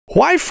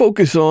Why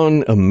focus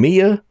on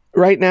EMEA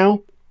right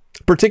now,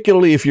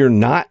 particularly if you're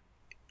not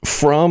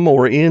from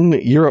or in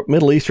Europe,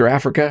 Middle East, or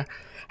Africa?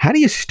 How do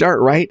you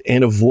start right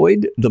and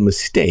avoid the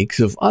mistakes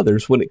of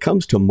others when it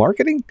comes to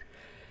marketing?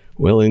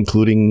 Well,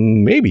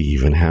 including maybe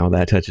even how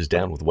that touches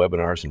down with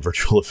webinars and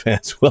virtual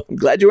events. Well, I'm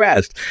glad you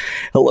asked.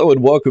 Hello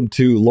and welcome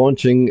to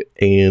Launching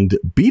and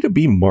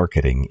B2B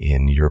Marketing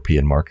in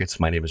European Markets.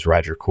 My name is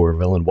Roger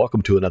Courville, and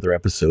welcome to another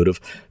episode of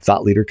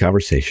Thought Leader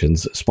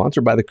Conversations,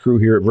 sponsored by the crew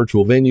here at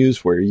Virtual Venues,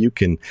 where you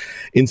can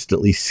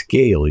instantly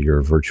scale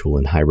your virtual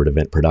and hybrid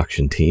event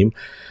production team.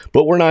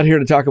 But we're not here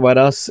to talk about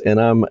us, and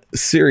I'm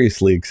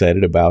seriously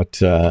excited about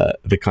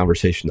the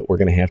conversation that we're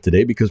going to have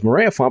today, because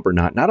Mireia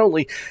Fontbernat not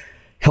only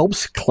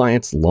helps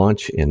clients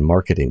launch and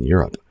market in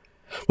Europe,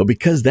 but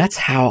because that's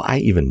how I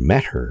even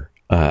met her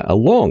a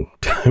long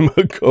time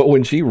ago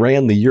when she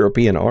ran the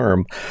European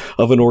arm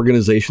of an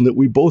organization that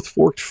we both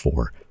worked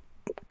for,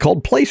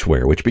 called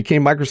PlaceWare, which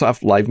became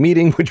Microsoft Live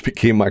Meeting, which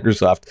became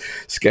Microsoft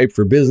Skype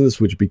for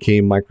Business, which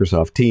became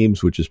Microsoft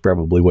Teams, which is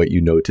probably what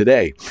you know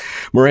today.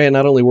 Mireia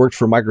not only worked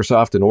for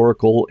Microsoft and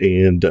Oracle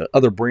and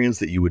other brands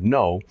that you would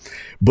know,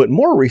 but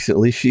more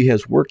recently, she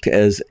has worked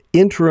as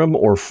interim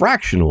or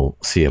fractional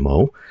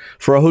CMO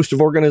for a host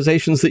of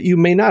organizations that you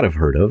may not have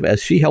heard of,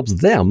 as she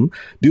helps them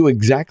do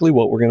exactly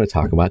what we're going to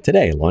talk about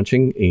today,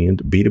 launching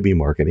and B2B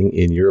marketing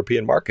in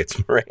European markets.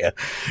 Mireia,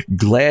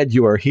 glad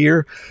you are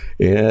here.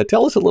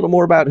 Tell us a little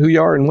more about who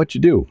you are and what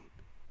you do.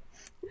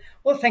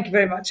 Well, thank you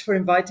very much for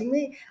inviting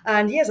me.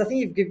 And yes, I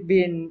think you've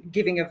been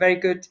giving a very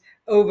good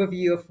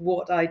overview of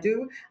what I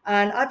do.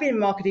 And I've been in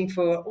marketing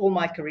for all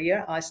my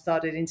career. I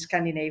started in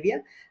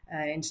Scandinavia,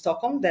 in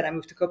Stockholm. Then I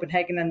moved to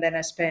Copenhagen, and then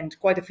I spent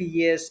quite a few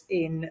years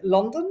in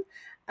London.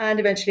 And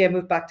eventually I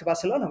moved back to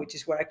Barcelona, which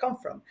is where I come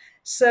from.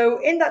 So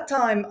in that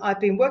time, I've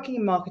been working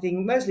in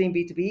marketing, mostly in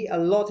B2B, a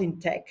lot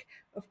in tech,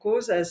 of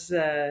course, as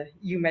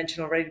you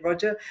mentioned already,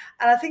 Roger.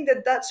 And I think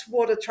that that's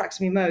what attracts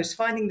me most,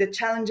 finding the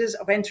challenges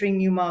of entering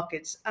new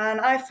markets.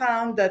 And I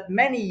found that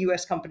many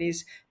US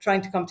companies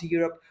trying to come to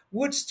Europe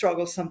would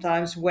struggle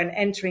sometimes when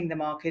entering the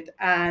market.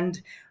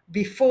 And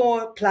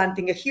before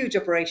planting a huge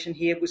operation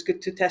here, it was good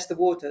to test the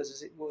waters,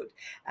 as it would,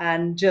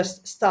 and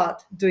just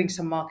start doing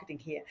some marketing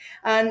here.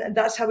 And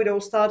that's how it all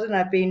started. And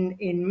I've been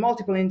in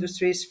multiple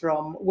industries,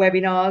 from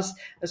webinars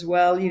as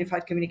well,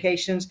 unified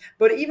communications,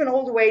 but even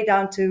all the way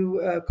down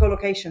to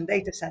co-location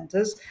data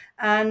centers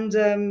and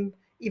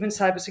even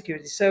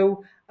cybersecurity.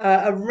 So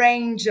a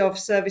range of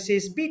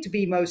services,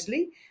 B2B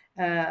mostly,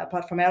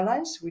 apart from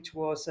airlines, which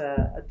was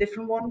a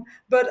different one.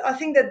 But I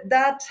think that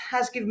that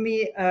has given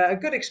me a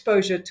good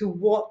exposure to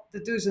what the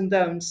do's and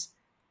don'ts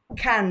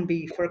can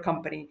be for a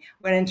company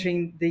when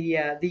entering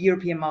the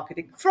European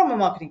marketing from a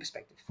marketing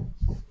perspective.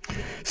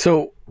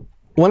 So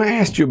when I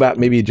asked you about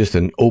maybe just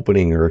an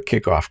opening or a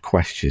kickoff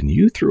question,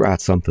 you threw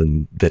out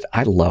something that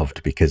I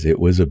loved because it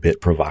was a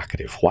bit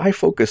provocative. Why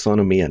focus on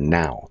EMEA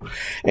now?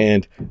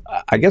 And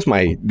I guess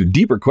my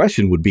deeper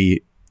question would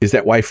be, is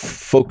that why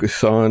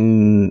focus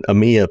on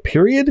EMEA,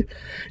 period?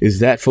 Is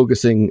that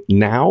focusing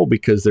now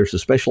because there's a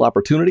special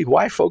opportunity?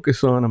 Why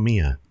focus on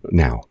EMEA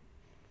now?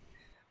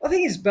 I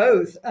think it's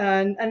both.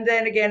 And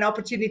then again,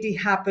 opportunity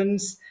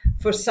happens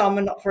for some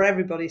and not for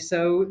everybody.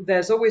 So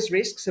there's always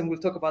risks, and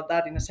we'll talk about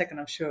that in a second.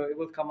 I'm sure it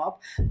will come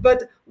up.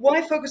 But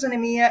why focus on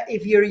EMEA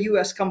if you're a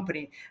US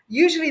company?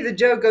 Usually the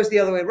joke goes the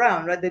other way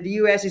around, right? That the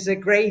US is a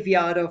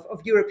graveyard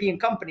of European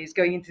companies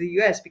going into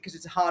the US because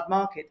it's a hard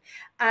market.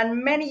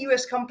 And many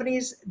US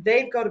companies,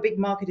 they've got a big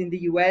market in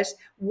the US.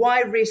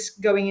 Why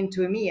risk going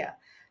into EMEA?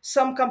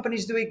 Some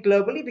companies do it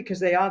globally because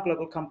they are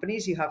global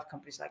companies. You have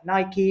companies like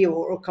Nike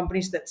or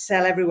companies that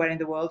sell everywhere in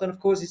the world. And of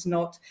course, it's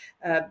not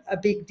a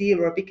big deal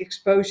or a big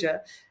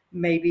exposure,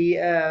 maybe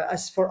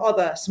as for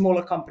other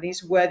smaller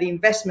companies where the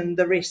investment,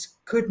 the risk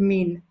could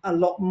mean a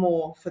lot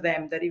more for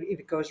them that if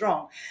it goes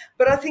wrong.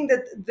 But I think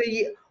that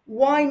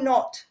why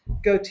not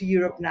go to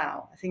Europe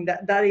now? I think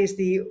that is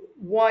the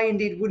why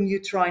indeed wouldn't you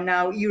try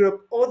now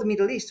Europe or the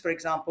Middle East, for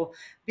example,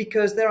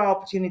 because there are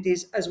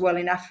opportunities as well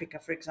in Africa,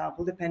 for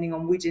example, depending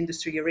on which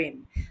industry you're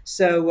in.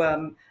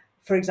 So,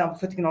 for example,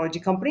 for technology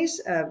companies,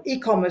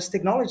 e-commerce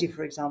technology,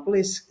 for example,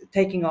 is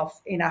taking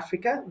off in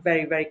Africa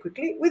very, very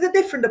quickly with a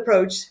different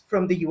approach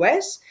from the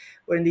US,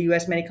 where in the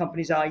US many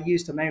companies are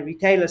used to, many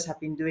retailers have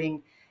been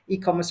doing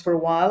e-commerce for a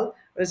while.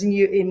 Whereas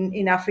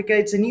in Africa,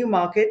 it's a new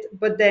market,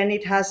 but then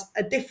it has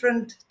a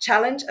different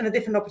challenge and a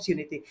different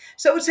opportunity.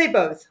 So I would say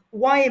both.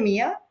 Why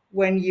EMEA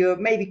when you're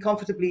maybe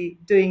comfortably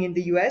doing in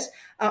the US?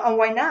 And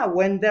why now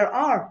when there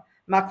are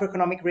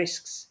macroeconomic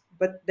risks,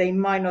 but they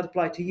might not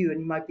apply to you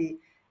and you might be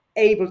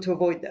able to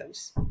avoid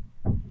those?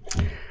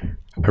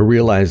 I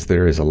realize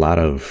there is a lot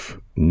of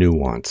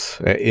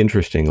nuance.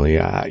 Interestingly,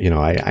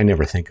 I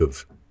never think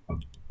of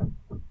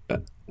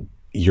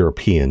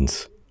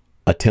Europeans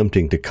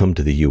attempting to come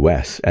to the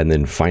U.S. and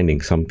then finding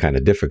some kind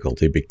of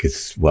difficulty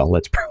because, well,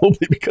 that's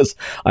probably because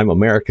I'm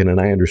American and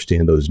I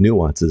understand those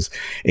nuances.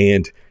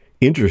 And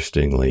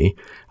interestingly,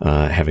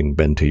 having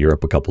been to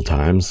Europe a couple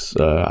times,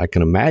 I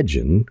can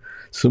imagine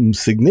some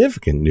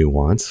significant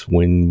nuance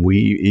when we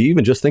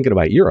even just thinking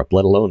about Europe,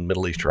 let alone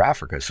Middle East or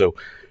Africa. So,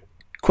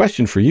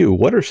 question for you,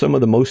 what are some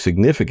of the most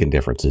significant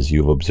differences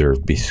you've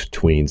observed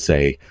between,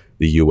 say,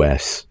 the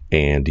US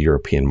and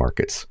European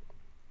markets?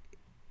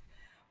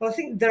 Well, I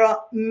think there are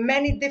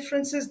many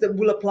differences that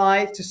will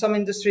apply to some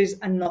industries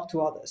and not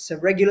to others. So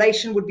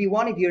regulation would be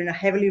one. If you're in a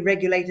heavily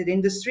regulated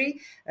industry,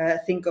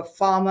 think of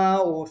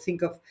pharma or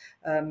think of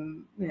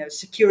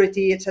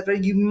security, etc.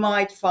 You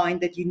might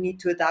find that you need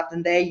to adapt.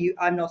 And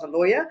I'm not a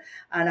lawyer,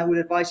 and I would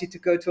advise you to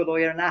go to a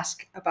lawyer and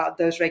ask about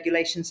those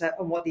regulations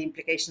and what the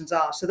implications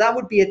are. So that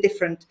would be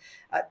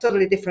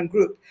totally different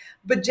group.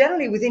 But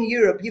generally within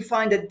Europe, you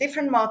find that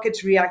different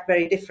markets react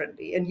very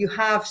differently, and you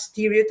have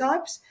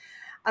stereotypes.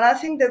 And I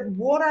think that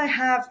what I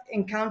have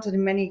encountered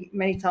many,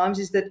 many times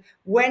is that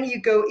when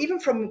you go even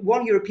from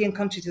one European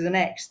country to the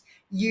next,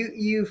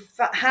 you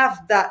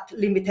have that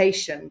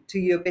limitation to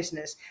your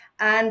business.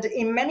 And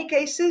in many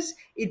cases,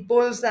 it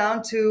boils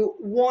down to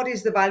what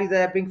is the value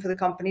that I bring for the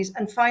companies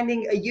and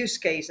finding a use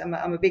case. I'm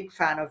a big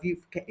fan of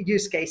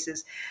use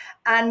cases.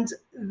 And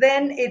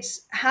then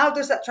it's how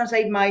does that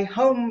translate my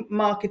home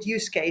market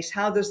use case?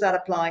 How does that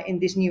apply in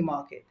this new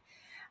market?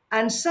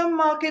 And some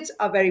markets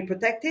are very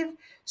protective.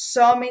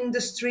 Some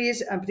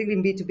industries, and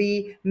particularly in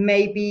B2B,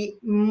 may be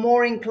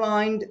more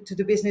inclined to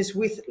do business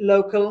with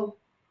local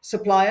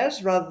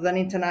suppliers rather than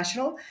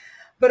international.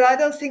 But I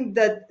don't think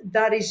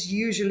that is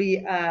usually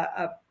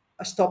a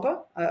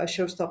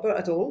showstopper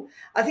at all.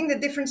 I think the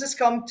differences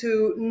come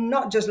to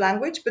not just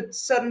language, but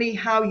certainly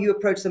how you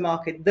approach the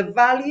market, the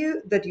value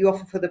that you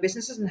offer for the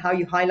businesses and how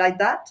you highlight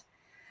that,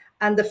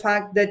 and the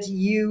fact that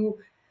you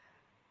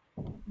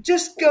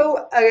just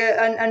go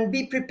and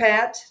be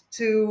prepared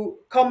to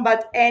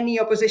combat any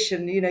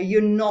opposition.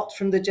 You're not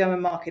from the German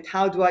market.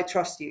 How do I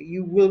trust you?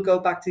 You will go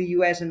back to the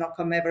US and not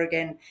come ever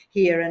again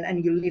here,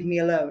 and you'll leave me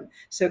alone.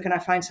 So can I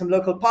find some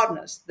local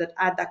partners that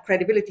add that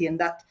credibility and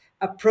that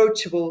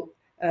approachable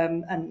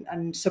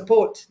and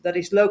support that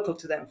is local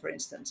to them, for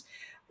instance?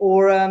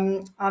 Or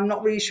I'm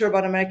not really sure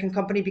about American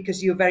company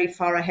because you're very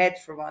far ahead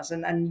from us,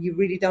 and you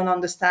really don't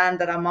understand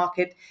that our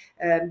market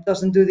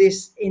doesn't do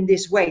this in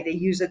this way. They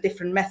use a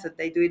different method.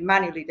 They do it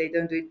manually. They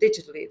don't do it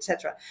digitally,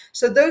 etc.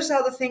 So those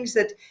are the things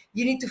that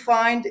you need to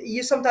find.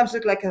 You sometimes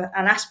look like an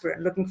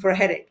aspirin looking for a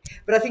headache,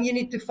 but I think you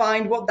need to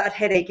find what that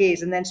headache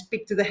is and then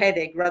speak to the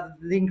headache rather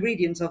than the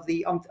ingredients of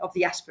the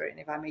aspirin,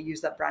 if I may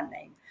use that brand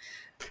name.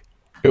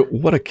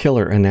 What a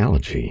killer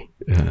analogy.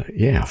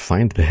 Yeah,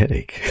 find the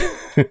headache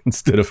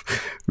instead of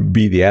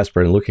be the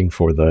aspirin looking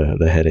for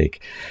the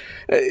headache.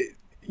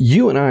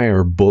 You and I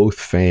are both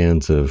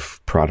fans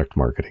of product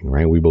marketing,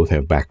 right? We both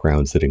have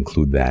backgrounds that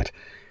include that.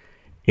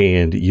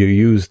 And you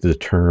used the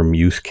term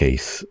use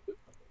case,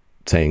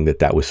 saying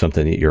that was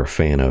something that you're a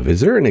fan of.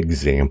 Is there an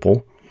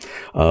example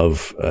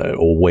of a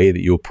way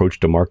that you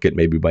approached a market,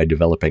 maybe by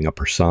developing a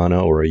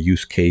persona or a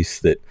use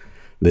case that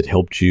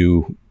helped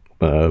you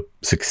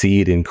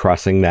succeed in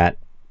crossing that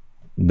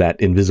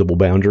invisible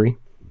boundary?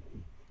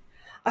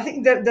 I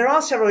think there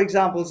are several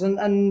examples,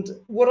 and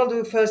what I'll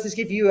do first is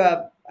give you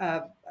a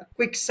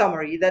quick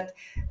summary. That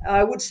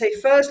I would say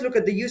first look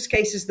at the use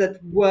cases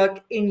that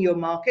work in your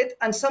market,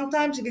 and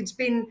sometimes if it's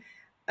been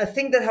a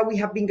thing that we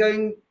have been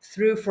going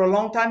through for a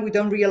long time, we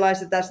don't realize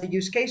that that's the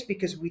use case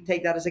because we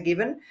take that as a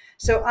given.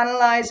 So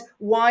analyze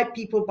why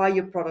people buy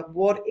your product,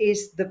 what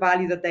is the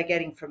value that they're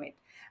getting from it,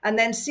 and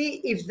then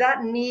see if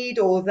that need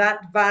or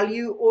that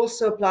value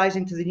also applies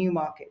into the new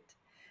market.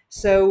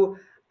 So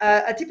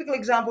a typical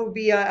example would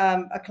be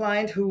a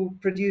client who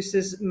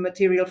produces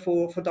material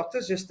for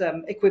doctors, just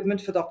equipment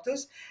for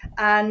doctors.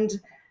 And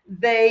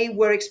they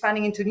were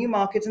expanding into new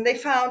markets, and they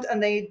found,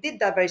 and they did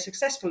that very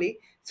successfully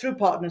through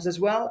partners as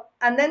well.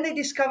 And then they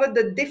discovered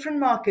that different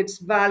markets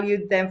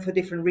valued them for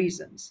different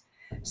reasons.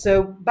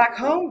 So back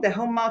home, the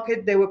home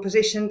market, they were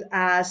positioned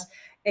as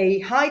a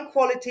high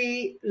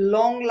quality,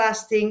 long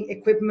lasting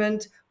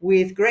equipment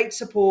with great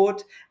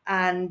support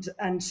and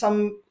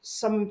some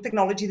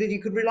technology that you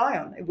could rely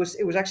on. It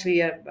was actually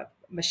a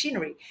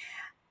machinery.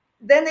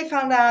 Then they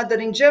found out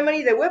that in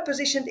Germany, they were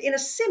positioned in a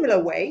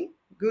similar way,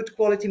 good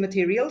quality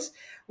materials,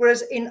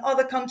 whereas in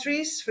other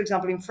countries, for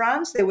example, in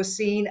France, they were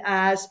seen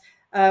as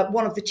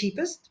one of the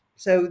cheapest.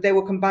 So they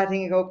were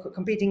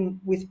competing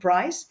with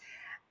price.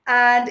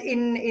 And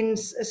in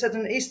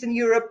certain Eastern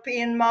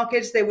European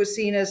markets, they were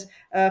seen as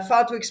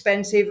far too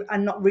expensive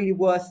and not really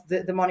worth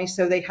the money.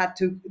 So they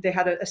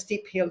had a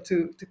steep hill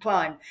to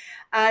climb.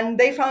 And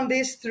they found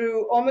this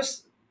through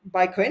almost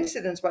by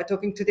coincidence, by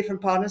talking to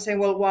different partners, saying,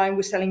 well, why are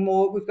we selling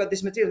more? We've got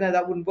this material. No,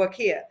 that wouldn't work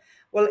here.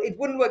 Well, it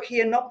wouldn't work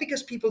here, not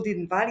because people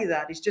didn't value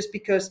that. It's just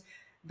because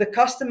the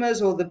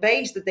customers or the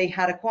base that they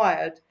had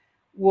acquired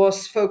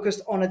was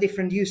focused on a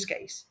different use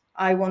case.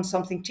 I want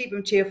something cheap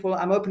and cheerful.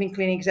 I'm opening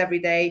clinics every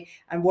day,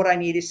 and what I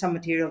need is some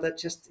material that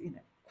just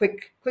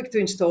quick to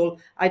install.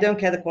 I don't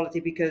care the quality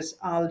because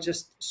I'll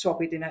just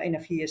swap it in a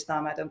few years'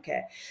 time. I don't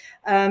care.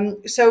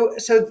 So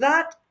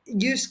that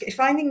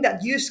finding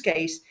that use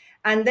case,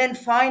 and then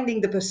finding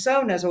the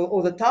personas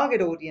or the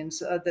target audience,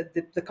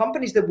 the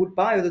companies that would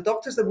buy or the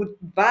doctors that would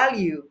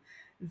value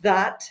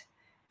that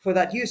for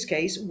that use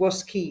case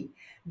was key.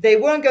 They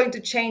weren't going to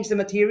change the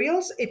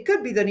materials. It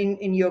could be that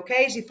in your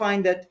case, you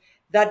find that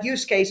that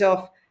use case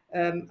of,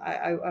 I'm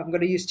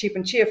going to use cheap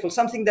and cheerful,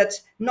 something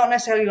that's not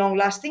necessarily long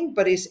lasting,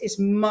 but is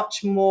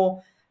much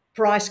more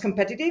price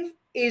competitive,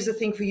 is a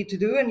thing for you to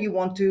do, and you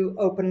want to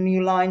open a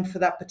new line for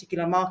that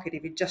particular market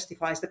if it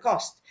justifies the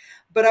cost.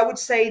 But I would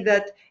say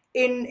that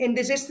in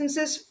these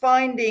instances,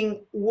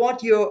 finding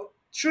what your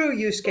true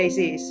use case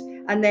is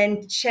and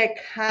then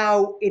check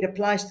how it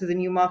applies to the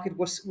new market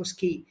was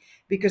key,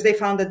 because they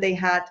found that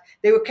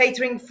they were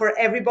catering for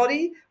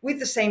everybody with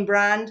the same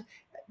brand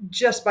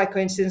just by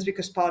coincidence,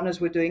 because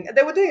partners were doing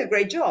a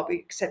great job,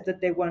 except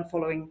that they weren't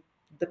following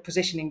the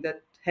positioning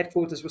that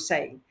headquarters was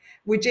saying,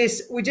 which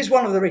is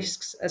one of the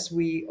risks, as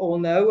we all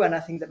know. And I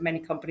think that many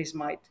companies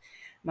might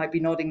be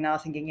nodding now,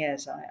 thinking,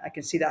 yes, I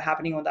can see that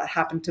happening, or that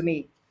happened to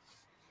me.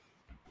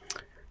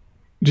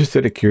 Just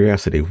out of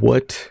curiosity,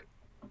 what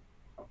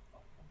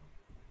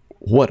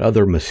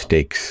other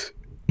mistakes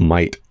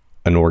might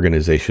an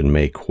organization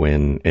make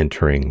when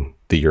entering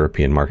the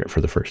European market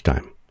for the first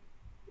time?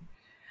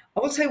 I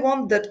would say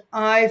one that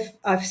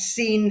I've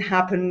seen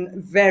happen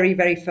very,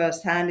 very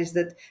firsthand is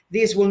that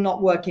this will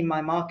not work in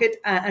my market,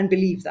 and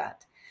believe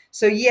that.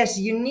 So yes,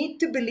 you need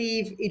to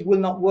believe it will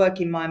not work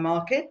in my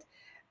market,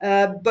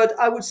 but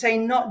I would say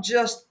not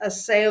just a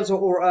sales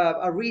or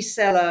a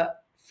reseller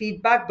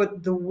feedback,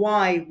 but the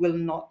why will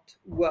not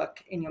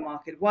work in your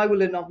market. Why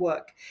will it not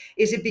work?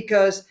 Is it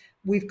because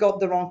we've got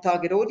the wrong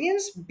target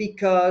audience?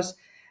 Because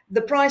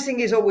the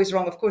pricing is always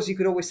wrong. Of course, you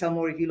could always sell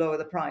more if you lower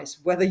the price.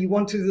 Whether you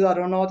want to do that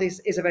or not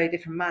is a very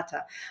different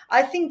matter.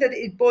 I think that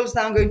it boils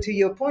down, going to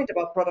your point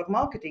about product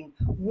marketing.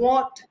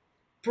 What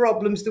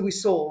problems do we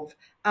solve?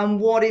 And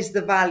what is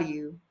the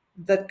value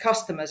that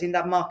customers in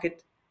that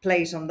market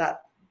place on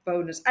that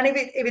bonus? And if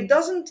it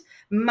doesn't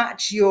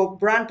match your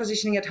brand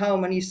positioning at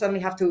home, and you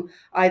suddenly have to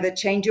either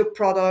change your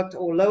product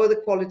or lower the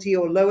quality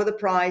or lower the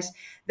price,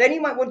 then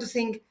you might want to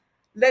think,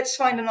 let's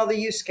find another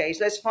use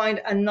case. Let's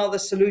find another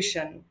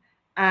solution.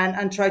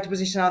 And try to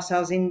position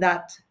ourselves with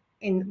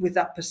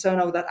that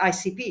persona, or that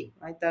ICP,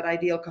 right? That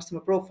ideal customer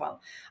profile.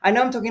 I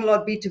know I'm talking a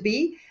lot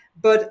B2B,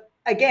 but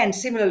again,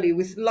 similarly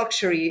with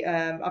luxury,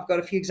 I've got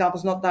a few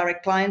examples, not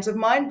direct clients of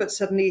mine, but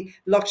certainly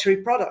luxury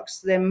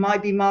products. There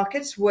might be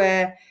markets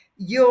where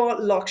your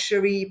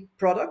luxury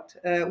product,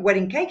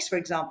 wedding cakes, for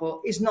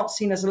example, is not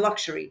seen as a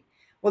luxury.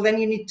 Well, then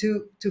you need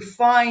to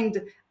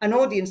find an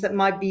audience that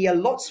might be a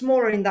lot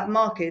smaller in that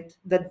market,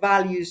 that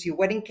values your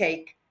wedding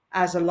cake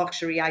as a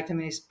luxury item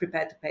and is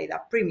prepared to pay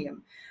that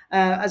premium.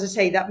 As I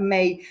say,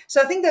 so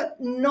I think that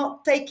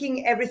not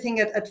taking everything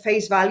at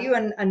face value,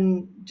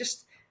 and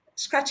just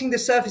scratching the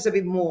surface a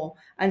bit more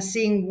and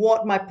seeing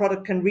what my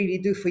product can really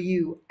do for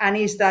you, and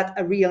is that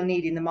a real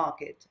need in the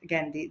market?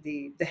 Again,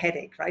 the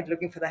headache, right?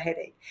 Looking for the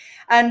headache,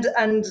 and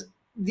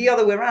the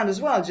other way around as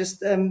well.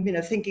 Just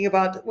thinking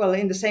about, well,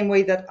 in the same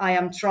way that I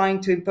am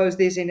trying to impose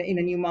this in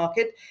a new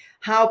market,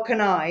 how can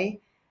I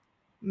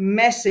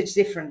message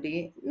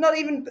differently? Not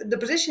even the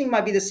positioning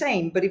might be the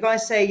same, but if I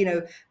say,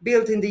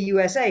 built in the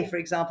USA, for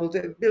example,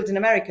 built in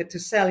America to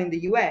sell in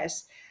the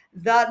US,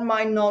 that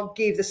might not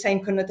give the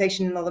same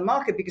connotation in another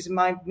market, because it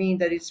might mean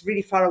that it's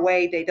really far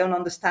away, they don't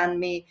understand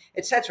me,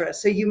 etc.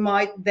 So you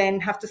might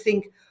then have to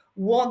think,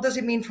 what does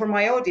it mean for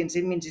my audience?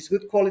 It means it's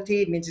good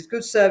quality, it means it's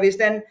good service.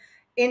 Then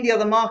in the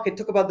other market,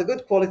 talk about the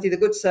good quality, the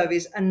good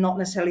service, and not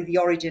necessarily the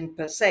origin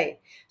per se.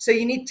 So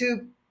you need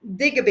to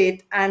dig a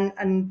bit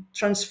and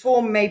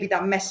transform maybe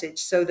that message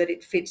so that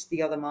it fits the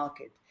other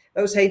market.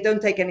 I would say,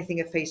 don't take anything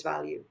at face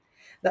value.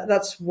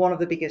 That's one of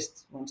the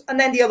biggest ones. And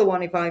then the other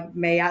one, if I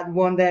may add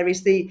one there,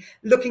 is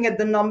looking at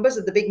the numbers,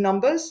 at the big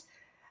numbers,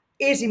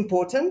 is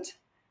important.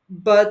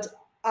 But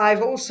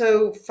I've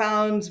also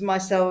found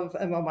myself,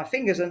 and my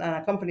fingers and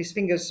our company's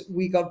fingers,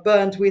 we got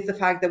burnt with the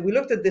fact that we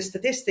looked at the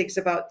statistics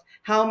about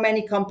how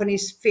many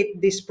companies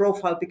fit this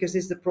profile, because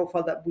this is the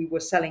profile that we were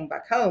selling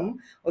back home,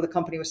 or the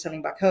company was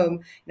selling back home.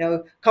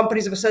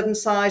 Companies of a certain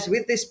size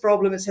with this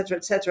problem, etc.,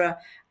 etc.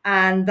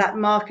 And that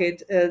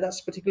market,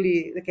 that's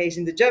particularly the case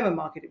in the German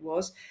market, it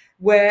was,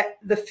 where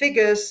the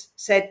figures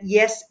said,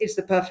 yes, it's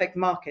the perfect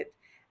market.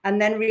 And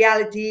then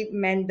reality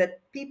meant that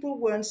people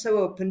weren't so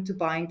open to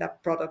buying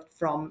that product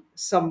from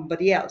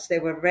somebody else. They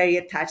were very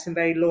attached and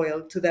very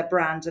loyal to their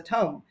brands at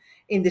home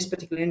in this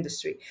particular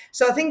industry.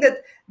 So I think that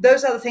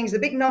those are the things, the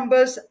big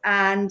numbers,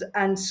 and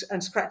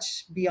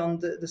scratch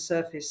beyond the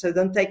surface. So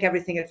don't take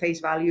everything at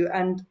face value,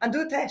 and do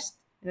a test.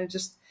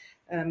 Just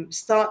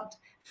start,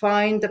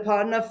 find a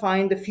partner,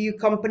 find a few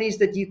companies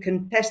that you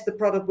can test the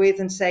product with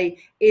and say,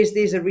 is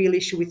this a real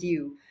issue with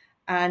you?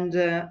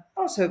 And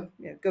also,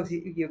 go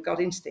to your gut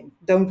instinct.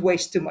 Don't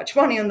waste too much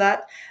money on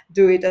that.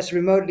 Do it as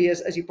remotely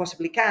as you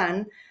possibly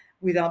can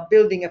without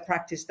building a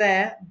practice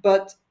there.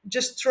 But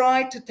just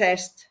try to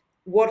test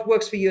what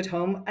works for you at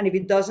home. And if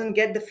it doesn't,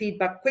 get the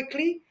feedback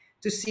quickly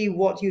to see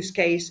what use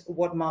case,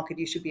 what market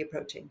you should be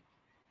approaching.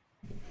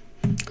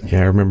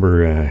 Yeah, I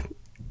remember,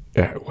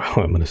 well,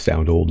 I'm going to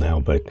sound old now,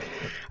 but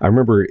I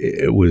remember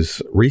it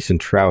was Reese and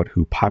Trout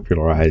who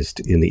popularized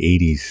in the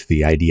 80s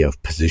the idea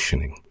of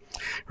positioning.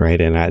 right?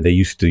 And they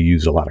used to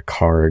use a lot of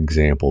car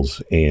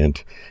examples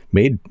and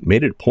made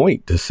it a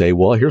point to say,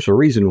 well, here's a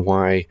reason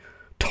why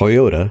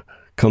Toyota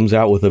comes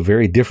out with a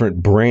very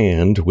different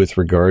brand with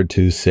regard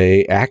to,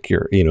 say,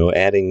 Acura,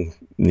 adding,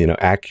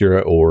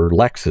 Acura or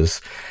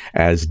Lexus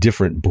as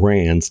different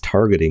brands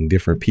targeting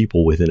different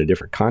people within a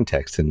different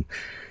context. And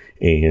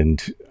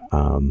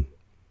I'm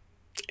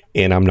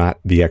not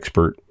the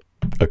expert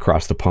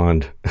across the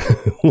pond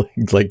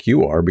like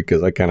you are,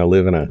 because I kind of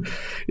live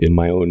in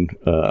my own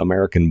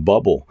American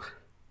bubble.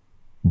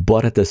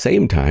 But at the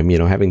same time,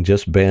 having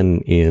just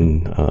been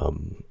in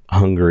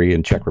Hungary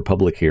and Czech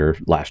Republic here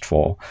last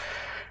fall,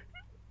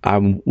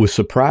 I was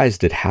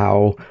surprised at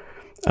how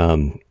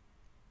the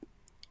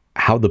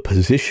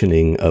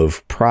positioning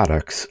of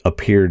products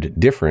appeared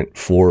different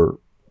for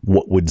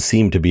what would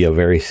seem to be a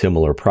very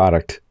similar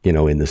product,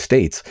 in the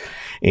States.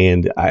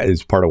 And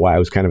it's part of why I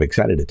was kind of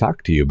excited to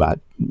talk to you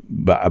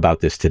about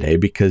this today,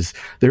 because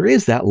there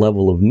is that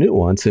level of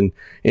nuance. And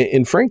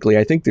frankly,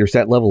 I think there's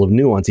that level of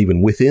nuance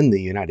even within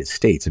the United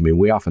States. I mean,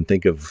 we often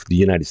think of the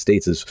United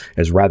States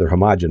as rather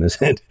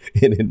homogenous, and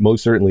it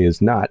most certainly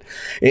is not.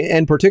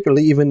 And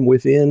particularly even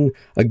within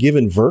a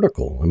given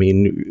vertical. I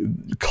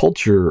mean,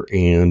 culture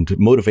and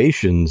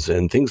motivations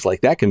and things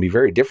like that can be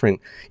very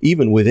different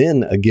even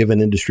within a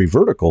given industry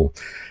vertical,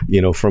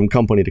 from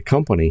company to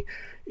company.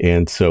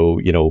 And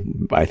so,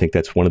 I think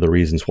that's one of the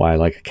reasons why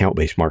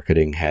account-based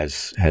marketing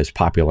has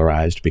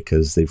popularized,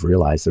 because they've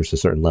realized there's a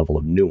certain level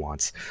of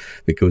nuance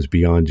that goes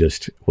beyond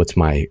just what's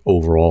my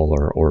overall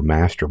or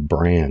master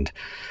brand.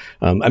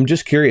 I'm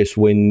just curious,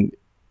 when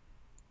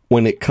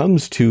it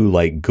comes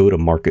to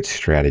go-to-market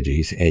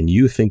strategies, and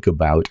you think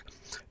about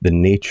the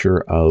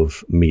nature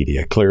of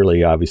media.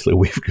 Clearly, obviously,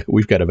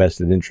 we've got a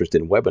vested interest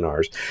in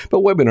webinars, but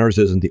webinars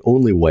isn't the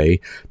only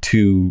way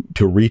to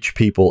reach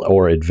people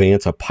or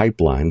advance a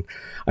pipeline.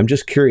 I'm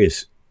just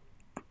curious,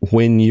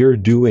 when you're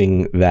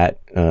doing that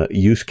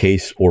use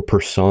case or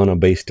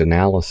persona-based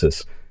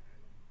analysis,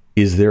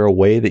 is there a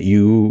way that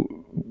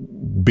you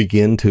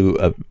begin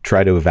to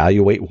try to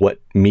evaluate what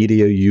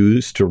media you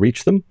use to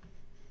reach them?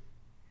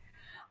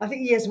 I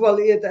think yes. Well,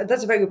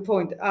 that's a very good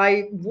point.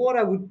 What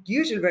I would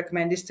usually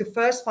recommend is to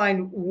first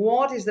find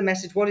what is the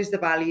message, what is the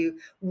value,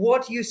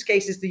 what use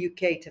cases do you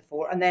cater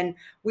for, and then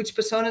which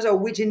personas or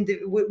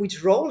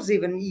which roles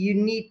even you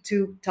need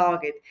to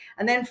target,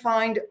 and then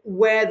find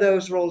where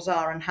those roles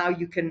are and how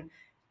you can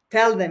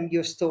tell them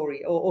your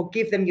story or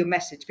give them your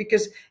message.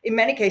 Because in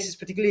many cases,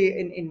 particularly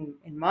in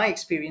my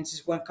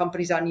experiences, when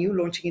companies are new,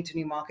 launching into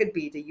new market,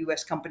 be it a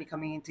US company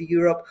coming into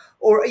Europe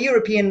or a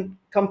European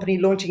company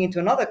launching into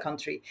another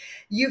country,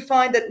 you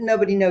find that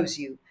nobody knows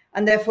you.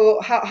 And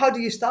therefore, how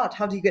do you start?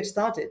 How do you get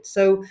started?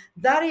 So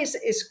that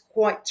is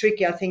quite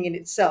tricky, I think, in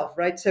itself,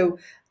 right? So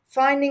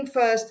finding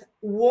first,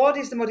 what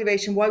is the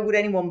motivation? Why would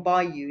anyone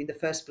buy you in the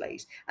first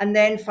place? And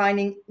then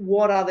finding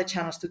what are the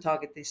channels to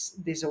target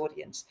this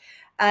audience.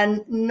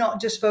 And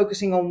not just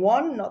focusing on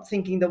one, not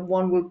thinking that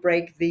one will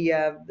break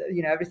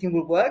everything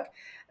will work.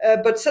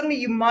 But suddenly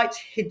you might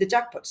hit the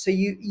jackpot. So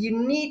you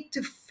need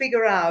to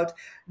figure out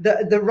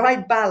the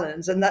right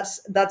balance. And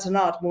that's an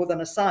art more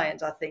than a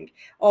science, I think,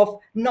 of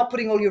not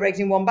putting all your eggs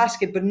in one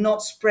basket, but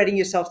not spreading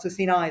yourself too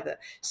thin either.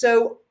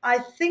 So I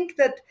think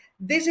that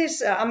this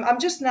is, I'm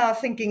just now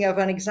thinking of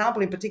an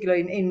example in particular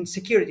in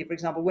security, for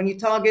example, when you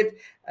target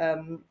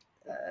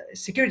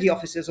security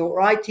officers or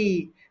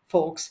IT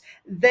folks,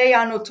 they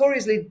are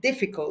notoriously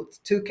difficult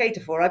to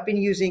cater for. I've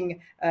been using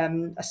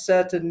a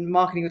certain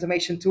marketing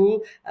automation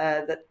tool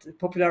that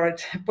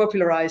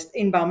popularized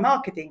inbound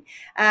marketing.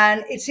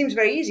 And it seems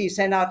very easy. You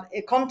send out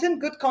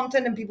good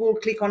content, and people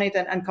will click on it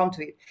and come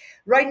to it.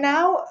 Right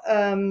now,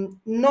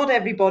 not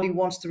everybody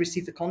wants to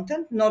receive the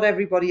content. Not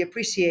everybody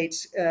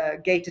appreciates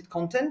gated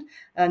content.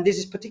 And this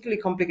is particularly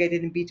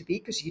complicated in B2B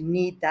because you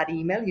need that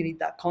email, you need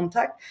that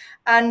contact.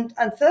 And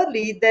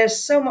thirdly, there's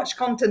so much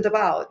content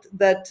about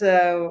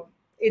that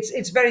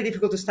it's very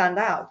difficult to stand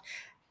out.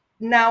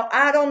 Now,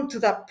 add on to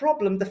that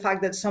problem the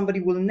fact that somebody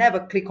will never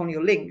click on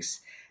your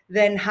links.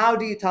 Then how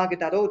do you target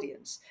that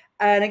audience?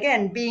 And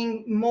again,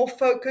 being more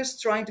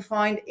focused, trying to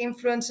find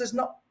influencers,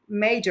 not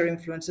major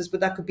influencers,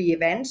 but that could be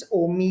events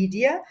or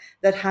media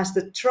that has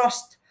the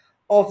trust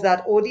of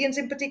that audience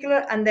in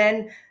particular, and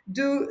then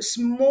do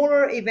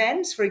smaller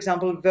events, for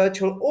example,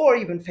 virtual or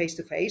even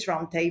face-to-face,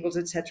 round tables,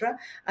 etc.,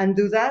 and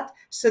do that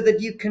so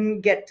that you can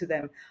get to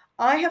them.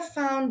 I have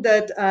found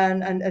that,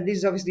 and this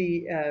is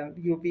obviously,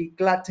 you'll be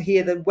glad to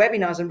hear that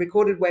webinars and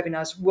recorded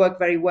webinars work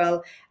very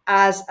well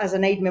as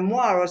an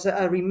aide-memoire, as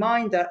a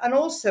reminder, and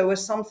also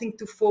as something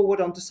to forward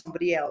on to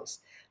somebody else.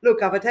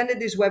 Look, I've attended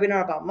this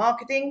webinar about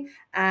marketing,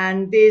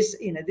 and this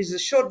is a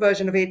short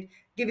version of it.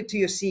 Give it to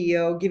your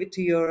CEO, give it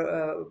to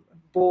your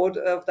board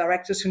of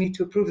directors who need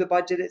to approve the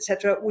budget,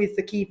 etc., with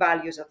the key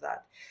values of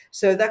that.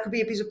 So that could be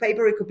a piece of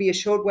paper, it could be a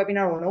short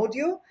webinar or an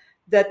audio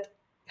that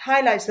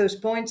highlights those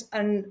points,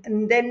 and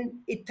then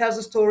it tells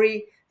a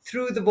story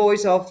through the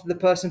voice of the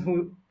person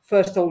who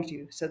first told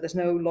you. So there's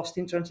no lost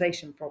in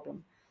translation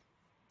problem.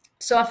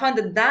 So I find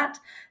that that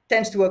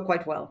tends to work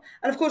quite well.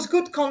 And of course,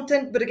 good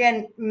content, but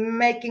again,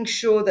 making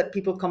sure that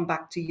people come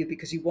back to you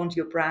because you want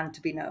your brand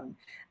to be known.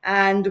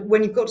 And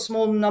when you've got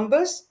small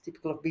numbers,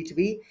 typical of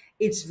B2B,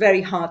 it's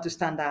very hard to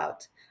stand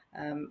out.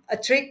 A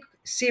trick,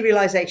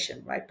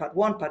 serialization, right? Part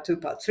one, part two,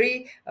 part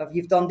three.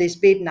 You've done this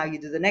bit, now you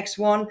do the next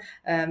one.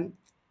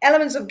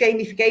 Elements of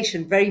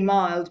gamification, very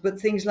mild, but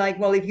things like,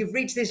 well, if you've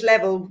reached this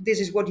level, this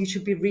is what you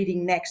should be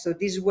reading next, or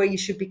this is where you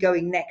should be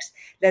going next.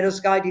 Let us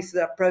guide you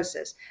through that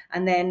process.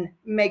 And then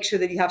make sure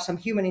that you have some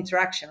human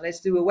interaction. Let's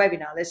do a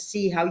webinar. Let's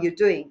see how you're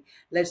doing.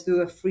 Let's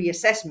do a free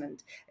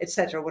assessment,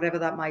 etc., whatever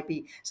that might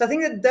be. So I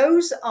think that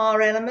those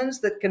are elements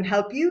that can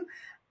help you.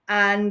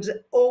 And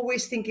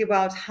always thinking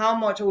about how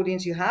much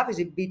audience you have. Is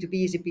it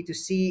B2B? Is it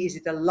B2C? Is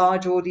it a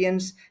large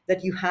audience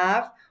that you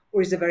have?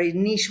 Or is it a very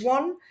niche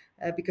one?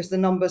 Because the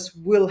numbers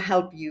will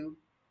help you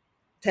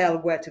tell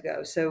where to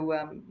go. So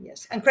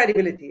yes, and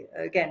credibility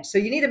again. So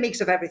you need a mix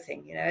of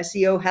everything. You know,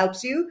 SEO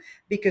helps you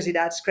because it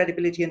adds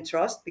credibility and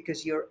trust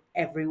because you're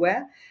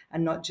everywhere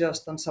and not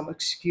just on some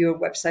obscure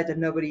website that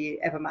nobody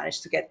ever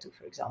managed to get to,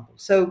 for example.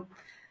 So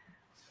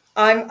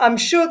I'm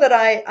sure that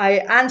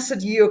I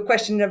answered your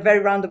question in a very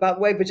roundabout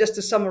way, but just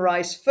to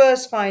summarize,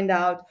 first find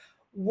out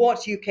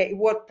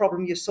what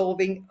problem you're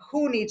solving,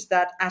 who needs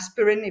that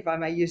aspirin, if I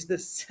may use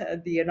this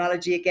the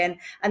analogy again,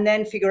 and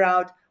then figure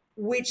out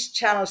which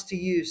channels to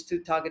use to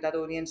target that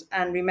audience,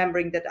 and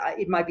remembering that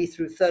it might be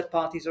through third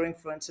parties or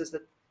influencers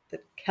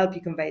that help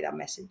you convey that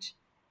message.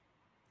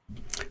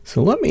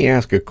 So let me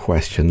ask a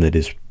question that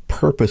is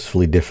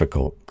purposefully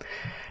difficult.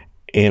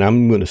 And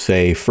I'm going to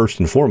say,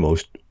 first and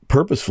foremost,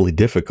 purposefully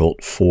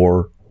difficult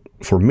for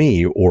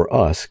me or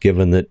us,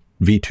 given that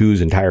V2's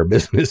entire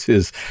business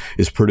is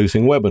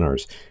producing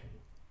webinars.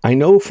 I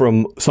know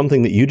from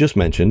something that you just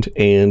mentioned,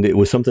 and it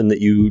was something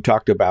that you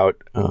talked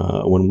about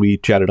when we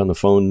chatted on the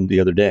phone the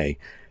other day,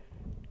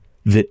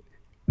 that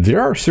there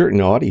are certain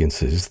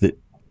audiences that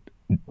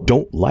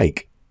don't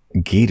like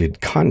gated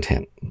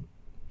content.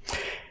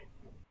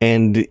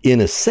 And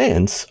in a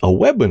sense, a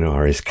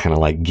webinar is kind of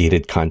like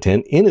gated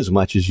content in as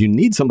much as you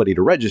need somebody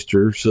to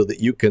register so that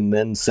you can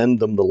then send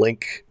them the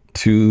link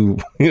to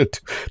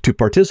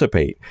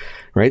participate,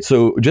 right?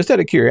 So just out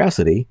of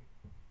curiosity,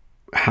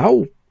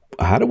 how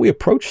do we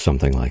approach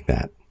something like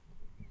that?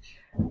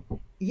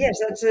 Yes,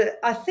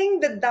 I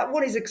think that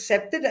one is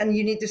accepted, and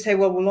you need to say,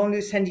 well, we'll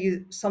only send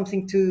you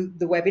something to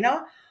the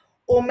webinar,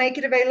 or make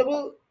it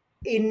available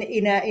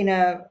in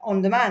a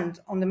on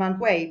demand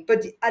way.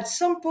 But at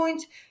some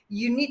point,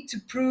 you need to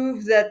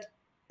prove that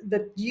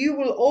you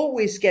will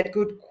always get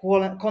good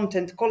quality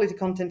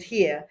content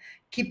here.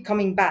 Keep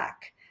coming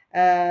back.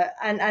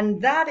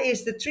 And that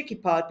is the tricky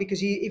part, because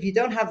if you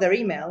don't have their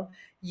email,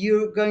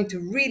 you're going to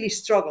really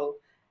struggle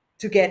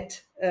to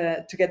get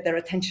their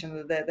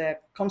attention, their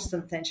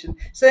constant attention.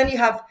 So then you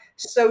have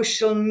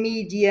social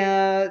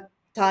media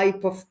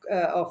type of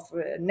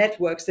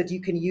networks that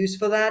you can use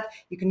for that.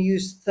 You can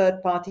use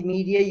third-party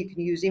media, you can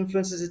use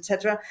influencers,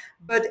 etc.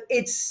 But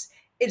it's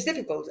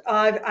difficult.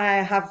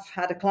 I have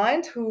had a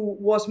client who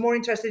was more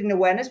interested in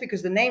awareness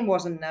because the name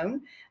wasn't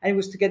known, and it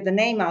was to get the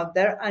name out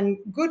there, and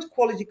good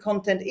quality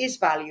content is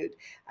valued.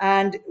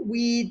 And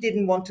we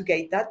didn't want to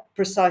gate that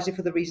precisely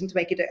for the reason to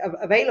make it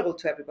available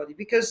to everybody,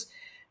 because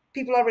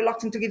people are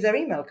reluctant to give their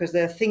email because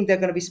they think they're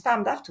going to be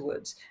spammed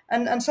afterwards.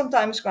 And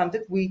sometimes,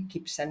 granted, we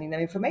keep sending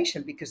them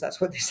information because that's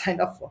what they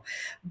signed up for.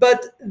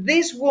 But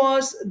this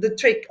was the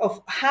trick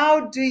of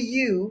how do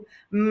you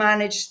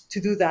manage to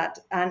do that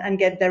and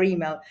get their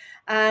email.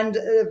 And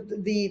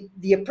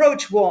the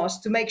approach was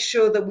to make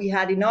sure that we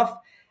had enough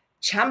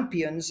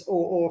champions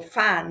or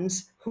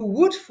fans who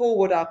would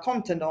forward our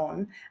content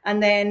on,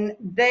 and then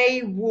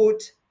they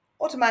would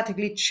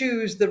automatically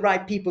choose the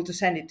right people to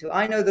send it to.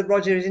 I know that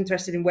Roger is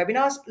interested in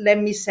webinars. Let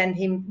me send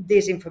him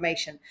this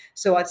information.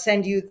 So I'd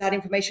send you that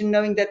information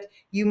knowing that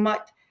you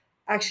might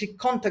actually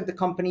contact the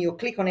company or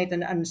click on it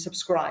and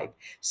subscribe.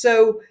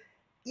 So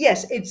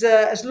yes, it's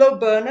a slow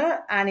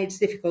burner and it's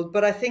difficult,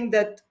 but I think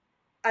that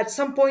at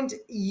some point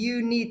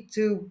you need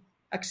to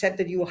accept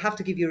that you will have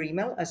to give your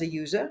email as a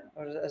user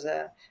or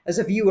as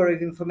a viewer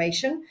of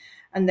information,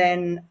 and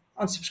then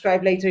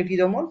unsubscribe later if you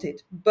don't want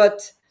it.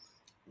 But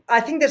I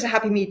think there's a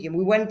happy medium.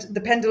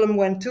 The pendulum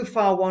went too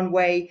far one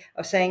way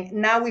of saying,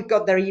 now we've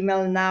got their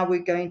email, and now we're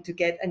going to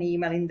get an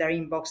email in their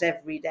inbox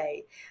every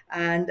day.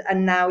 And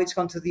now it's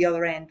gone to the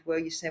other end where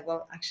you say,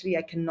 well, actually,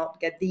 I cannot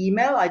get the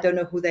email. I don't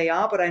know who they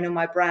are, but I know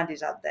my brand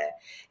is out there.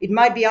 It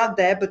might be out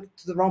there, but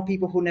to the wrong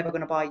people who are never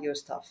going to buy your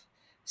stuff.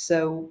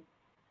 So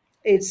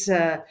it's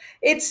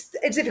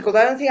difficult.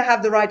 I don't think I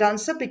have the right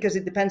answer because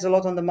it depends a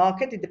lot on the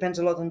market. It depends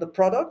a lot on the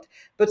product,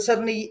 but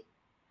certainly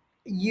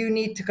you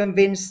need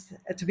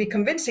to be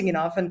convincing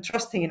enough and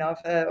trusting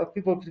enough of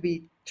people to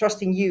be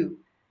trusting you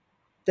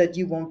that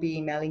you won't be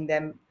emailing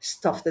them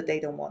stuff that they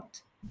don't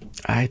want.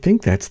 I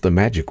think that's the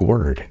magic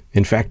word.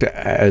 In fact,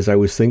 as I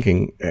was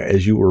thinking,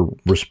 as you were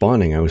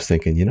responding, I was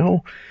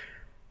thinking,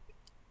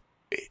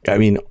 I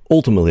mean,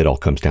 ultimately it all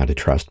comes down to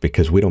trust,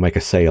 because we don't make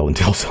a sale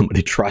until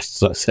somebody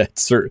trusts us at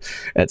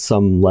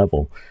some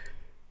level.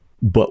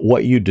 But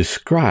what you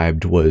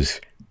described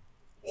was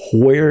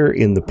where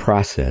in the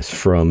process,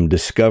 from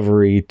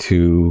discovery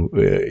to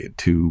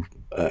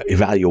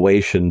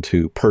evaluation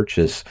to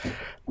purchase,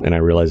 and I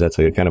realize that's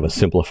a kind of a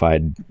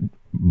simplified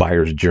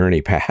buyer's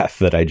journey path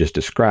that I just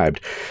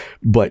described,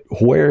 but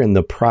where in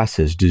the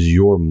process does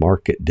your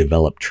market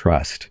develop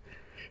trust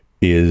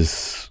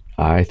is,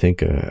 I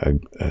think, an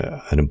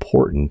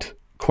important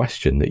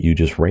question that you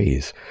just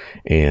raise,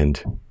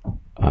 and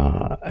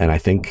I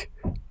think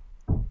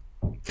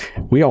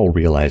we all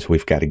realize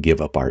we've got to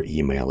give up our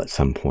email at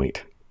some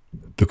point.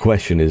 The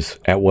question is,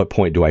 at what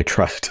point do I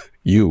trust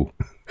you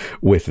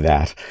with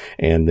that?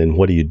 And then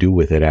what do you do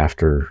with it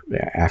after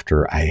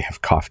I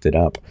have coughed it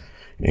up?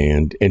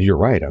 And you're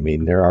right. I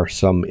mean, there are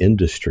some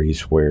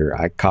industries where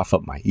I cough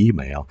up my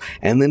email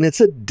and then it's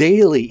a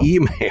daily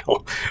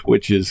email,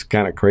 which is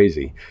kind of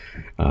crazy.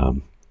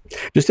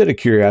 Just out of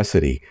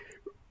curiosity,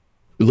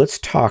 let's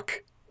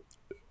talk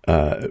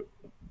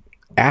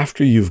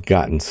after you've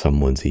gotten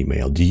someone's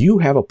email. Do you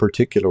have a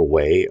particular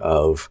way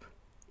of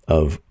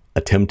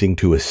attempting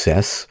to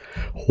assess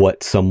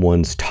what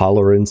someone's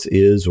tolerance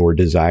is or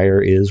desire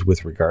is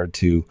with regard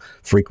to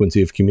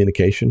frequency of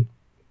communication?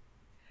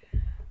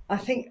 I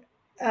think,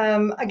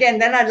 again,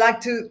 then I'd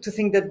like to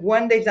think that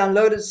when they've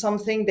downloaded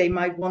something, they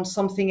might want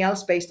something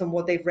else based on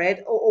what they've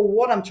read or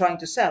what I'm trying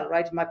to sell,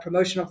 right? My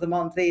promotion of the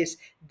month is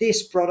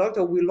this product,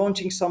 or we're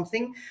launching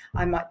something.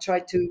 I might try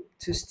to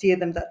steer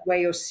them that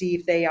way or see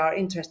if they are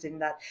interested in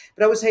that.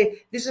 But I would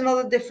say this is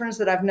another difference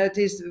that I've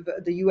noticed,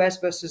 the US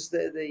versus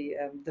the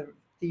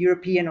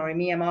European or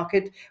EMEA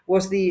market,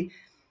 was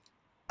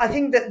I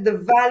think that the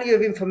value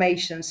of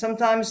information.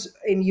 Sometimes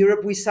in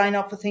Europe, we sign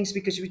up for things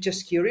because we're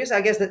just curious.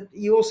 I guess that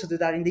you also do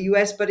that in the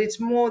US, but it's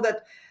more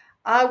that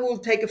I will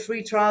take a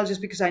free trial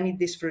just because I need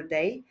this for a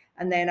day,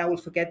 and then I will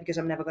forget because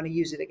I'm never going to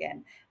use it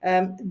again.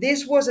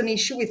 This was an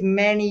issue with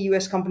many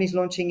US companies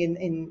launching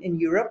in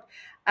Europe.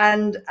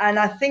 And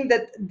I think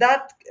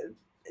that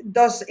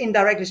does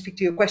indirectly speak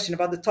to your question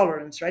about the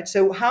tolerance, right?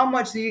 So how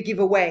much do you give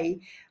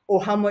away,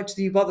 or how much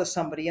do you bother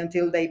somebody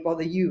until they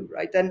bother you,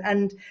 right?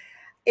 And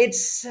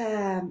it's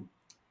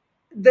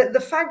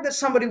the fact that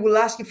somebody will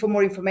ask you for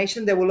more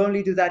information, they will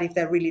only do that if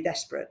they're really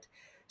desperate.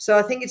 So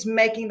I think it's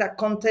making that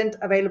content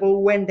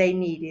available when they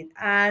need it.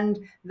 And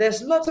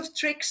there's lots of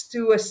tricks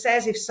to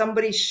assess if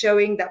somebody's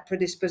showing that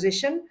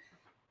predisposition.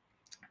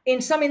 In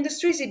some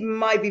industries, it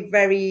might be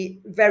very,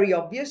 very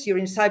obvious. You're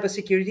in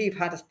cybersecurity, you've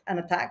had an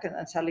attack,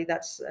 and sadly,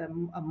 that's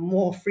a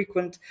more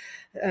frequent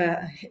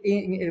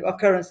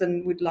occurrence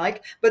than we'd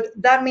like. But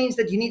that means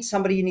that you need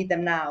somebody, you need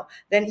them now.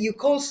 Then you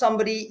call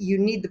somebody, you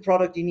need the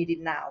product, you need it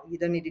now. You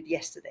don't need it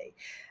yesterday.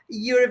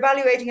 You're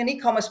evaluating an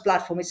e-commerce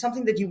platform. It's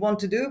something that you want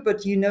to do,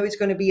 but you know it's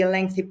going to be a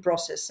lengthy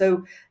process.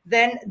 So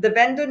then the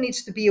vendor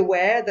needs to be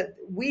aware, that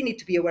we need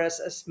to be aware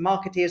as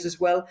marketeers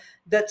as well,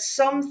 that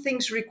some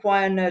things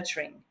require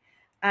nurturing.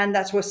 And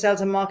that's where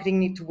sales and marketing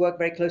need to work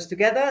very close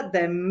together.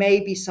 There may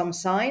be some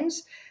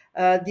signs.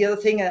 The other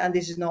thing, and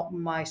this is not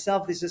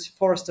myself, this is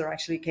Forrester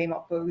actually came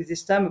up with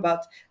this term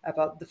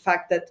about the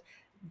fact that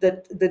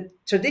the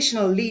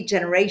traditional lead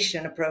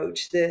generation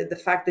approach,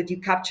 the fact that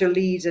you capture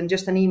leads and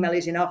just an email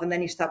is enough and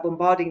then you start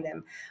bombarding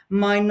them,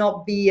 might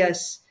not be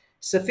as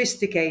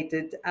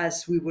sophisticated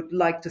as we would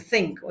like to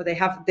think, or they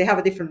have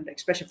a different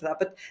expression for that.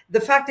 But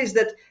the fact is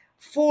that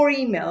 4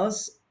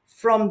 emails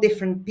from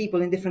different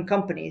people in different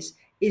companies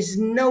is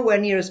nowhere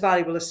near as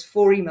valuable as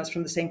 4 emails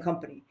from the same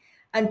company.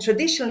 And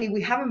traditionally,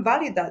 we haven't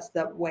valued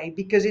that way,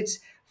 because it's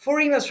 4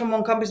 emails from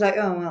one company, it's like,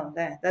 oh,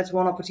 well, that's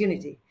one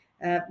opportunity.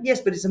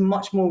 Yes, but it's a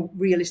much more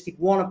realistic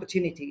one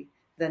opportunity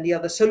than the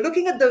other. So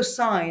looking at those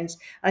signs,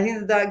 I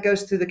think that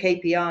goes to the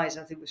KPIs.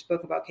 I think we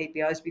spoke about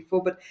KPIs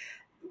before, but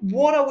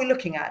what are we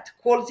looking at?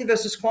 Quality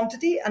versus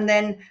quantity, and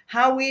then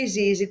how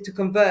easy is it to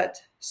convert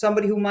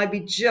somebody who might be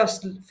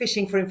just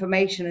fishing for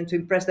information and to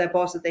impress their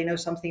boss that they know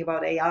something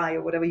about AI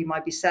or whatever you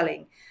might be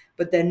selling,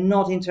 but they're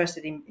not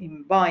interested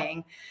in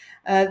buying.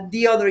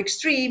 The other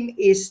extreme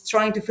is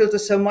trying to filter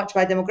so much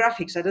by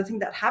demographics. I don't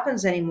think that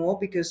happens anymore,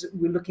 because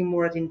we're looking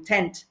more at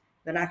intent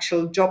than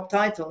actual job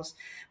titles.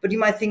 But you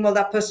might think, well,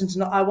 that person's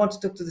not, I want to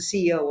talk to the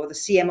CEO or the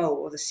CMO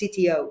or the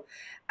CTO.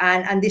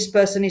 And this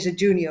person is a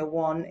junior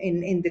one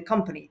in the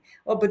company.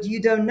 Well, but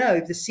you don't know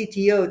if the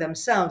CTO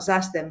themselves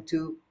asked them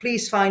to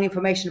please find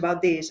information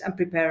about this and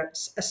prepare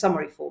a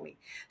summary for me.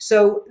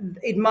 So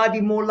it might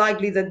be more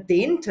likely that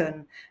the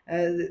intern,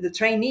 the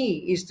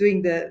trainee, is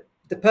doing the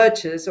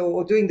purchase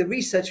or doing the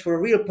research for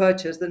a real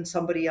purchase than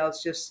somebody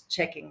else just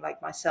checking,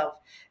 like myself,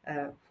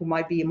 who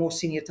might be a more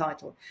senior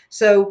title.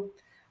 So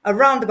a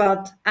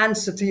roundabout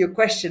answer to your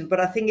question, but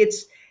I think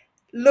it's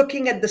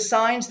looking at the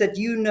signs that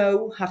you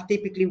know have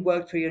typically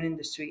worked for your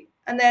industry,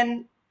 and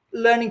then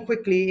learning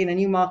quickly in a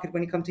new market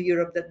when you come to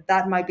Europe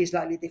that might be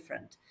slightly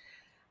different.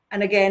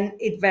 And again,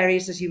 it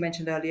varies, as you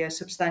mentioned earlier,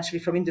 substantially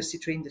from industry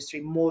to industry,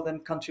 more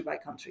than country by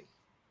country.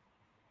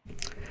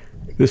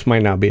 This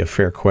might not be a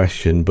fair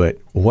question, but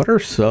what are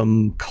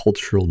some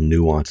cultural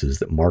nuances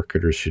that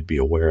marketers should be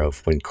aware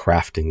of when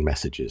crafting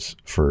messages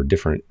for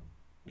different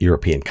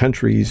European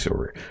countries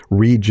or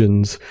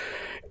regions?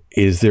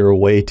 Is there a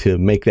way to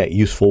make that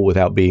useful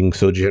without being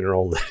so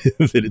general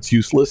that it's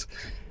useless?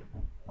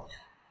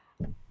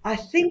 I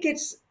think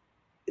it's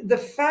the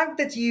fact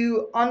that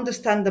you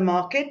understand the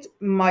market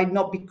might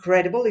not be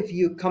credible if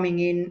you're coming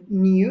in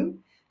new.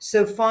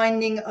 So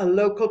finding a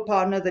local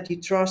partner that you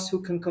trust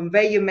who can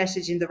convey your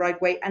message in the right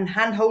way and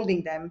hand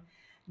holding them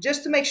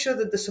just to make sure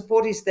that the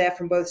support is there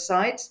from both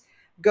sides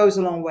goes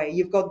a long way.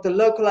 You've got the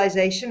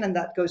localization, and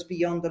that goes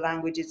beyond the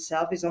language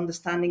itself, is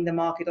understanding the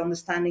market,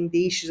 understanding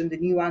the issues and the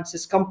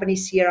nuances.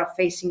 Companies here are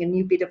facing a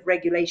new bit of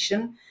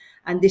regulation,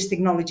 and this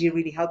technology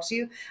really helps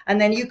you. And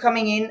then you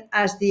coming in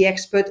as the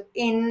expert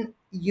in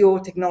your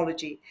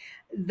technology.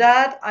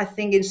 That, I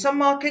think, in some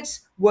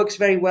markets works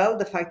very well,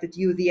 the fact that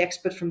you're the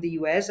expert from the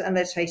US. And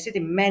let's face it,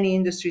 in many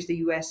industries, the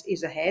US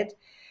is ahead.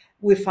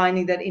 We're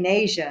finding that in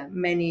Asia,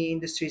 many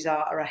industries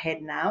are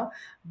ahead now.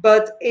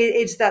 But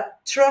it's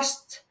that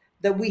trust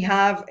that we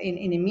have in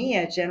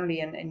EMEA generally,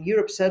 and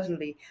Europe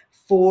certainly,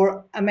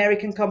 for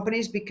American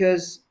companies,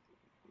 because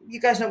you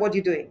guys know what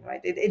you're doing,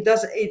 right?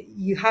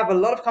 You have a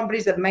lot of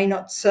companies that may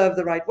not serve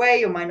the right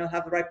way or might not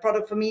have the right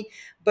product for me,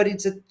 but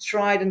it's a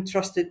tried and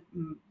trusted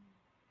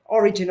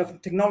origin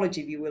of technology,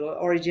 if you will, or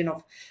origin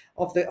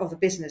of the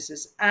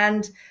businesses.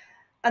 And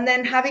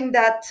then having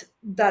that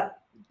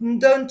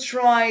don't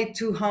try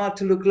too hard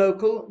to look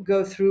local,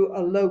 go through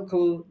a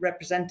local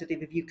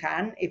representative if you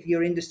can, if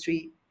your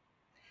industry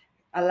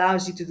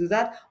allows you to do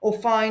that, or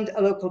find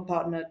a local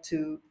partner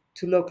to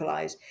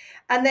localize.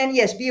 And then,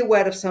 yes, be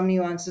aware of some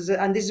nuances.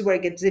 And this is where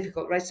it gets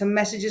difficult, right? Some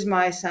messages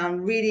might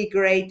sound really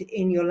great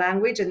in your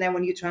language, and then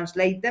when you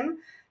translate them,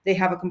 they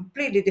have a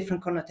completely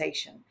different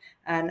connotation.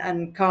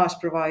 And cars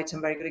provide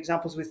some very good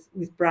examples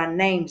with brand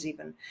names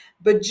even.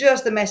 But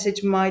just the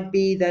message might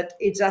be that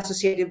it's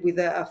associated with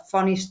a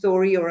funny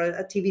story or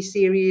a TV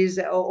series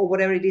or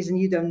whatever it is, and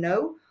you don't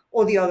know,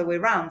 or the other way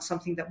around,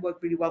 something that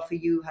worked really well for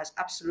you has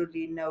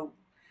absolutely no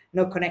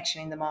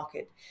connection in the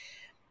market.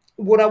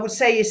 What I would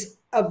say is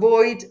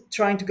avoid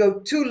trying to go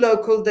too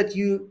local that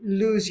you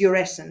lose your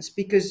essence,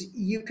 because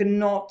you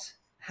cannot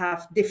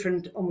have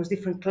almost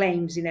different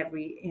claims in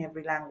every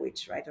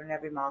language, right, or in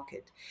every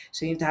market.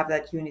 So you need to have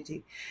that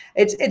unity.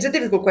 It's a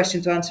difficult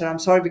question to answer. I'm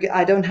sorry, because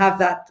I don't have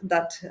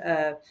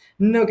that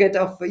nugget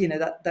of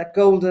that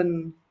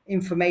golden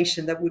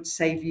information that would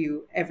save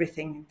you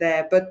everything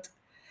there. But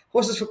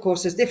horses for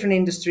courses, different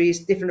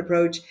industries, different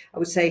approach. I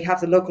would say have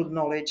the local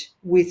knowledge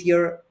with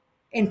your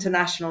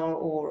international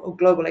or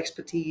global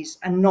expertise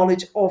and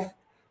knowledge of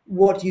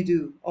what you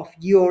do, of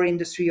your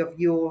industry, of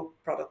your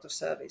product or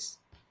service.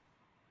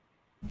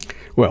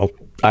 Well,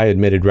 I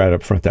admitted right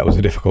up front that was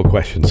a difficult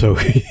question. So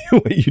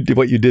what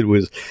you did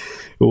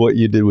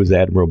was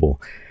admirable.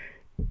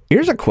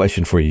 Here's a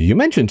question for you. You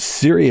mentioned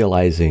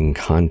serializing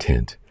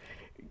content.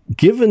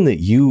 Given that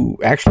you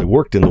actually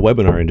worked in the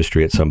webinar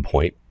industry at some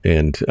point,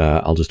 and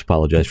I'll just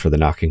apologize for the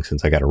knocking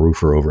since I got a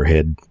roofer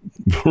overhead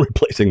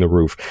replacing the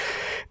roof.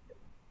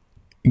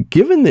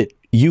 Given that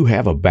you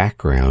have a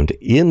background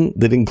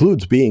that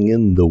includes being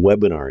in the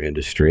webinar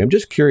industry, I'm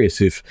just curious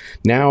if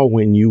now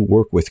when you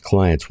work with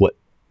clients, what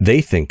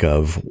they think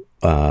of,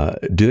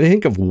 do they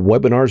think of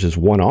webinars as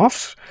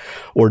one-offs,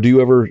 or do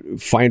you ever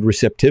find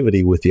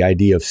receptivity with the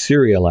idea of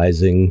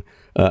serializing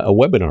a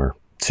webinar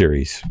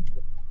series?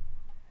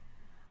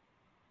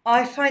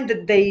 I find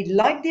that they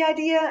like the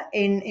idea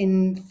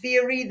in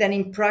theory, then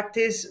in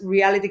practice,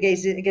 reality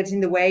gets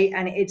in the way,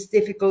 and it's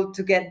difficult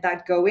to get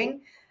that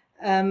going.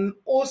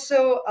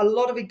 Also, a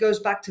lot of it goes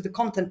back to the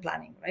content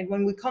planning, right?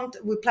 When we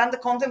plan the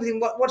content, we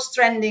think what's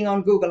trending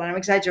on Google, and I'm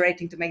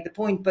exaggerating to make the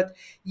point, but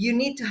you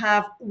need to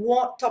have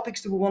what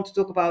topics do we want to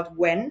talk about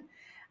when,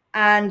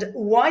 and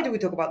why do we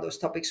talk about those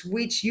topics?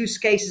 Which use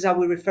cases are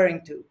we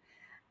referring to?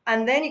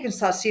 And then you can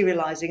start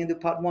serializing and do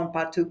part 1,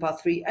 part 2,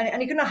 part 3,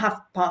 and you can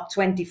have part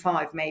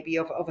 25 maybe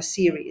of a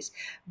series.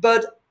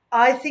 But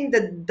I think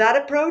that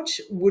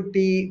approach would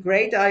be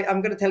great.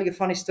 I'm going to tell you a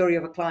funny story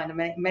of a client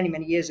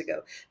many years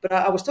ago. But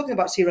I was talking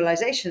about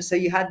serialization. So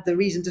you had the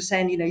reason to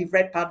send, you've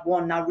read part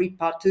 1, now read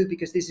part 2,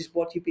 because this is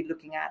what you've been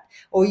looking at.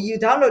 Or you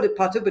downloaded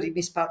part 2, but you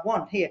missed part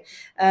 1 here.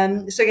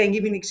 So again,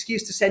 giving an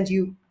excuse to send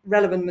you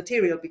relevant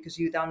material because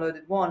you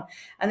downloaded 1.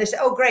 And they said,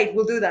 oh, great,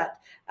 we'll do that.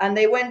 And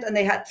they went and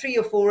they had 3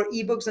 or 4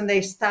 ebooks, and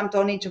they stamped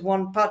on each of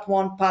one, part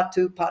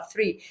 2, part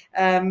 3,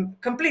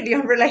 completely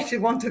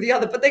unrelated one to the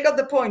other. But they got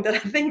the point that I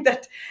think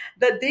that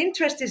the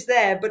interest is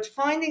there, but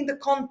finding the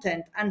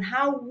content and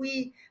how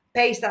we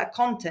pace that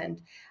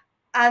content.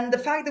 And the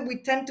fact that we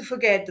tend to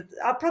forget that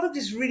our product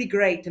is really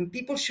great and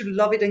people should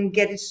love it and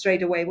get it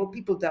straight away. Well,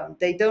 people don't.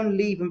 They don't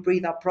live and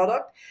breathe our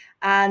product.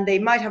 And they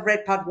might have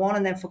read part 1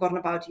 and then forgotten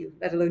about you,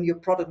 let alone your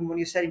product and what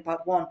you said in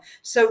part 1.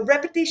 So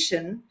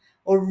repetition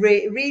or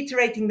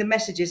reiterating the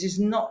messages is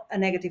not a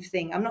negative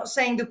thing. I'm not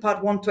saying do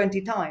part 1 20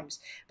 times,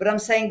 but I'm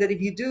saying that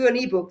if you do an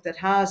ebook that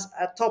has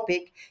a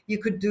topic, you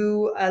could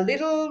do a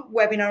little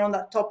webinar on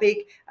that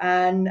topic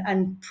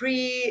and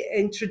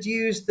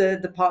pre-introduce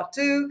the part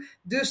 2,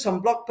 do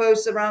some blog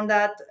posts around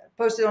that,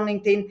 post it on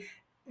LinkedIn,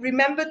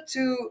 remember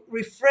to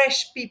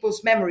refresh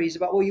people's memories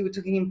about what you were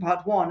talking in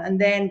part one, and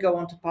then go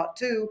on to part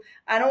two,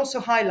 and also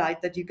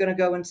highlight that you're going to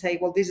go and say,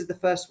 well, this is the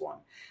first one.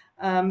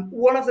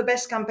 One of the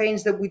best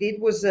campaigns that we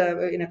did was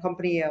in a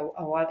company a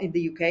while in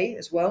the UK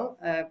as well,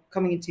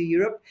 coming into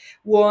Europe,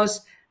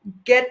 was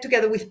get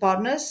together with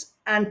partners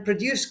and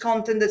produce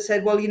content that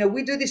said, well,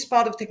 we do this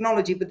part of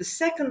technology, but the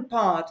second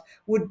part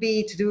would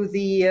be to do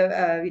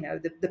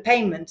the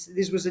payments.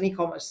 This was an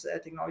e-commerce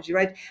technology,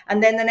 right?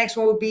 And then the next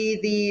one would be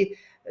the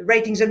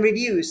ratings and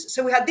reviews.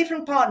 So we had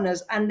different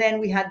partners, and then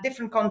we had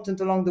different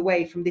content along the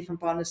way from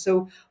different partners.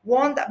 So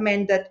one, that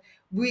meant that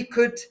we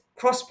could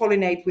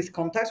cross-pollinate with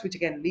contacts, which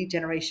again, lead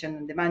generation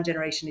and demand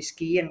generation is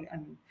key,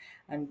 and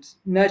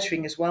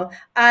nurturing as well.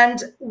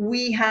 And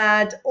we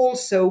had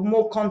also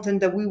more content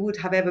than we would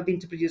have ever been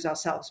to produce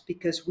ourselves,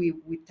 because we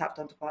tapped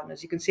onto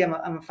partners. You can see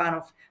I'm a fan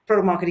of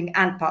product marketing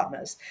and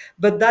partners,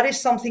 but that is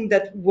something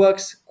that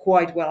works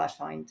quite well, I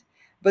find.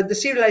 But the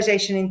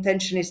serialization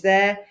intention is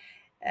there.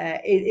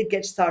 It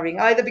gets tiring,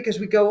 either because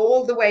we go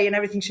all the way and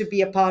everything should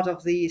be a part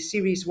of the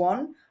series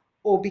one,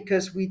 or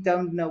because we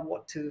don't know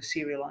what to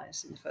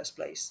serialize in the first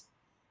place.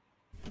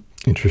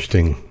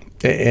 Interesting.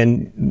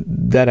 And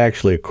that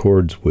actually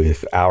accords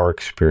with our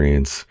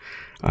experience.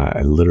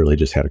 I literally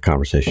just had a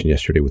conversation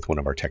yesterday with one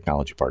of our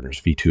technology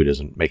partners. V2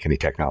 doesn't make any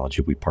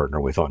technology. We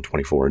partner with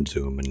On24 and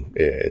Zoom and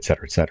et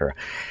cetera, et cetera.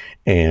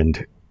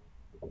 And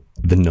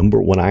the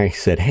number, when I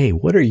said, hey,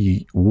 what are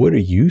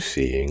you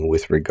seeing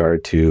with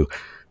regard to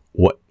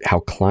how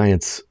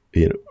clients,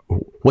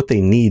 what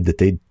they need that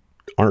they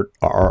are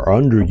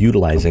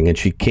underutilizing? And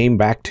she came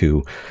back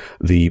to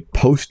the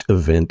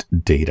post-event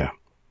data.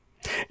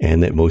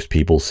 And that most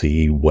people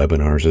see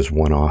webinars as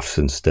one-offs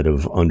instead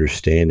of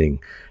understanding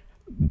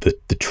the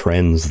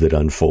trends that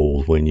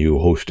unfold when you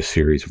host a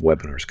series of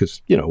webinars.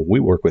 Because,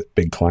 we work with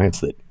big clients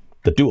that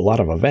do a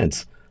lot of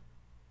events,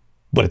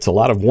 but it's a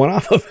lot of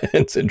one-off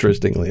events,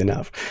 interestingly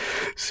enough.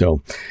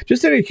 So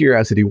just out of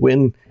curiosity,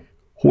 when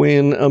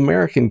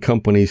American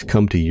companies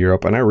come to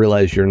Europe, and I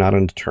realize you're not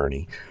an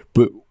attorney,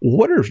 but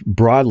what are,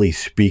 broadly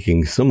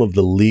speaking, some of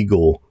the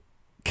legal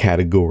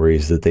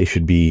categories that they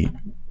should be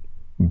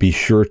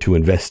sure to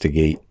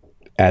investigate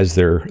as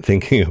they're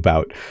thinking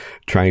about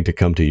trying to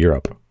come to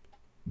Europe?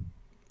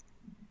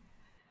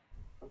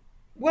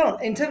 Well,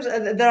 in terms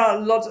of, there are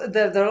lots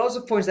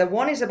of points there.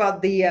 One is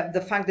about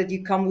the fact that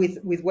you come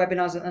with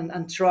webinars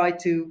and try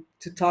to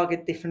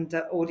target different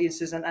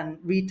audiences and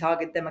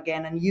retarget them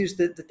again and use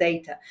the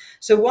data.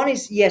 So one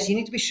is, yes, you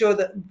need to be sure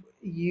that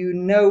you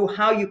know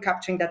how you're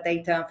capturing that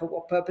data and for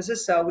what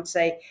purposes. So I would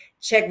say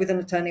check with an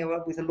attorney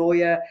or with a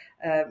lawyer,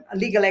 a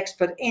legal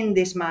expert in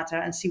this matter,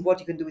 and see what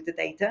you can do with the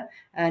data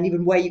and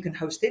even where you can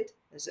host it.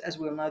 As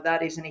we all know,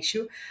 that is an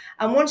issue.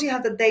 And once you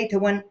have the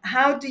data,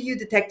 how do you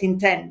detect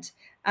intent?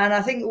 And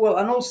I think, well,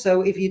 and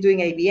also if you're doing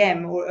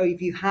ABM or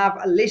if you have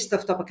a list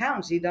of top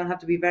accounts, you don't have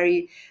to be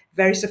very,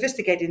 very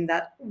sophisticated in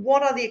that.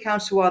 What are the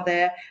accounts who are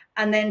there?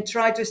 And then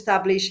try to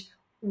establish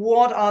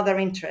what are their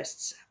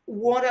interests.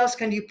 What else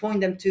can you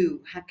point them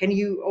to? Can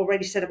you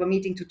already set up a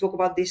meeting to talk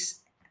about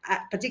this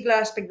particular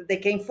aspect that they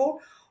came for?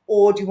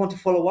 Or do you want to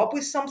follow up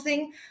with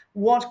something?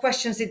 What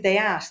questions did they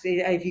ask?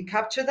 If you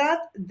capture that,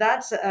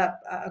 that's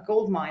a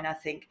gold mine, I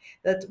think,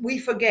 that we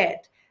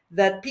forget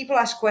that people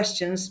ask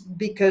questions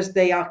because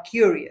they are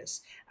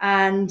curious.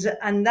 And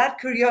that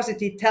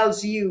curiosity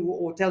tells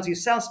you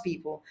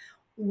salespeople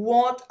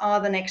what are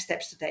the next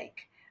steps to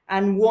take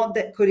and what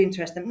that could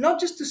interest them. Not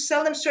just to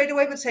sell them straight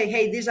away, but say,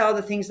 hey, these are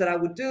the things that I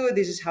would do.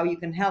 This is how you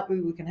can help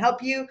me. We can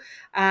help you.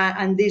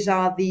 And these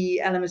are the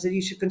elements that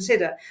you should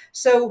consider.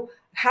 So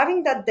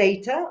having that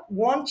data,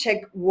 one,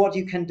 check what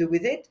you can do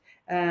with it.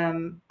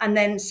 And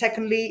then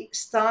secondly,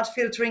 start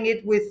filtering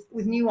it with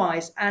new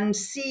eyes and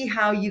see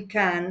how you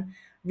can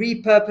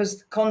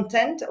repurposed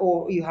content,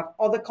 or you have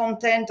other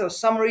content or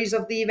summaries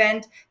of the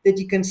event that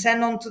you can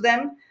send on to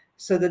them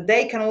so that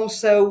they can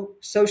also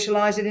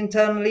socialize it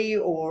internally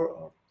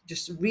or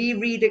just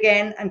reread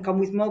again and come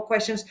with more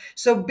questions.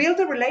 So build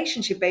a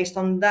relationship based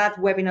on that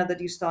webinar that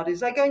you started.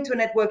 It's like going to a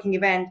networking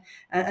event,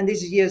 and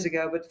this is years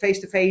ago, but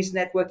face-to-face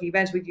networking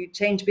events where you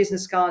change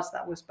business cards.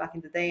 That was back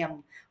in the day.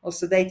 I'm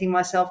also dating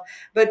myself.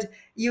 But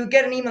you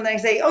get an email the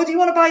next day, oh, do you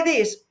want to buy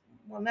this?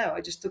 Well, no,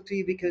 I just talked to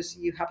you because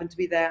you happen to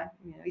be there,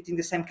 eating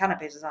the same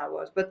canapes as I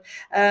was. But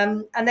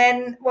and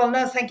then, well,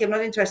 no, thank you, I'm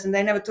not interested. And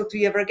they never talk to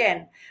you ever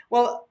again.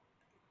 Well,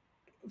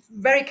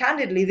 very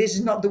candidly, this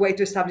is not the way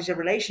to establish a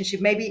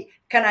relationship. Maybe,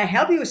 can I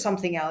help you with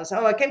something else?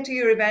 Oh, I came to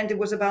your event, it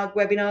was about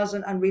webinars,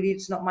 and really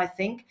it's not my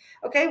thing.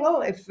 Okay,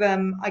 well, if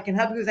I can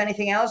help you with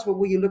anything else, what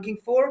were you looking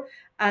for?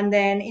 And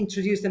then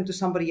introduce them to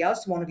somebody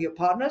else, one of your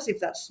partners, if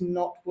that's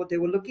not what they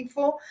were looking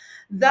for.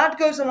 That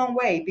goes a long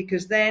way,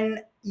 because then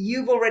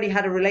you've already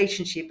had a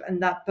relationship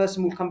and that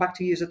person will come back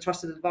to you as a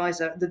trusted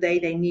advisor the day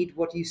they need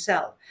what you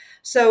sell.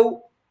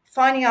 So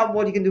finding out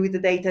what you can do with the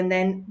data, and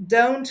then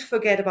don't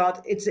forget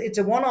about it's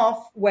a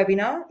one-off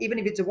webinar. Even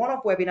if it's a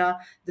one-off webinar,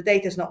 the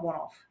data is not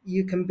one-off.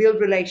 You can build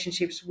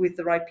relationships with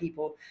the right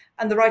people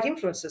and the right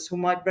influencers who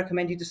might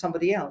recommend you to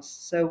somebody else.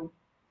 So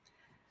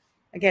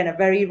Again, a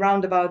very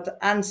roundabout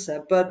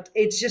answer, but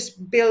it's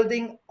just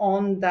building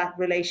on that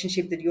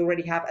relationship that you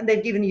already have, and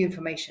they've given you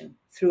information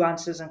through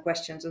answers and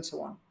questions and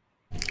so on.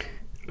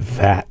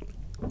 That,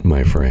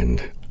 my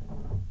friend,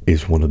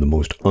 is one of the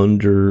most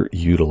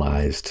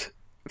underutilized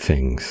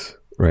things,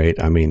 right?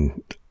 I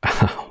mean,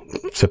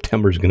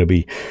 September is going to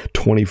be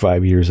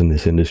 25 years in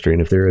this industry.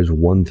 And if there is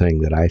one thing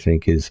that I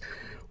think is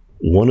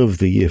one of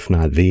the, if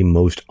not the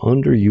most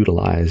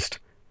underutilized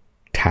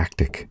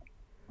tactic,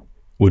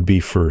 would be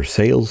for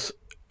sales,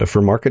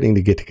 for marketing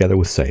to get together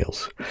with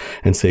sales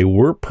and say,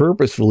 we're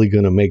purposefully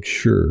going to make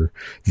sure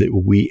that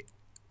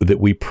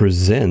we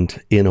present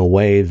in a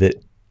way that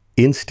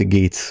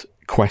instigates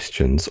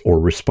questions or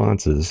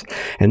responses,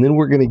 and then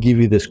we're going to give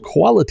you this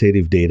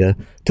qualitative data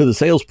to the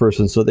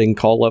salesperson so they can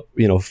call up,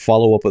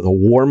 follow up with a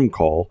warm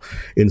call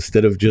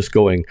instead of just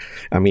going,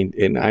 I mean,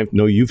 and I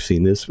know you've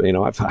seen this,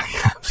 I've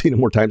seen it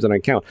more times than I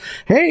count.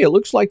 Hey, it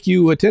looks like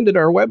you attended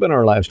our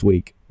webinar last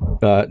week.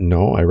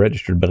 No, I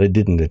registered, but I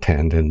didn't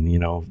attend. And,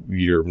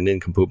 your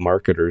nincompoop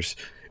marketers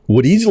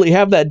would easily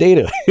have that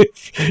data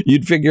if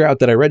you'd figure out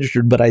that I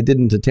registered, but I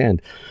didn't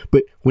attend.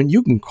 But when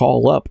you can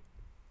call up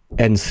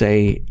and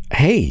say,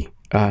 hey,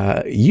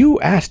 you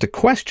asked a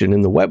question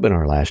in the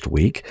webinar last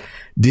week.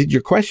 Did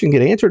your question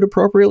get answered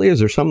appropriately? Is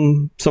there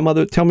some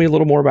other? Tell me a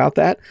little more about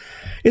that.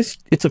 It's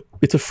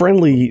a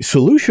friendly,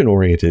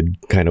 solution-oriented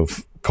kind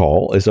of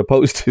call, as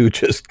opposed to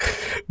just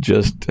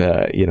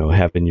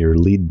having your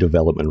lead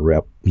development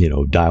rep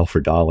dial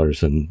for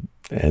dollars and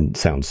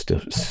sounds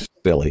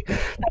silly.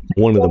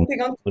 One of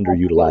the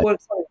underutilized.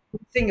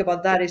 Thing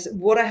about that is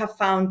what I have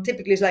found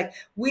typically is like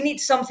we need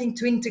something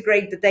to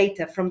integrate the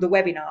data from the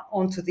webinar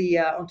onto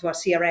our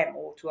CRM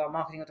or to our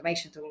marketing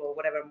automation tool or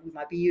whatever we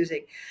might be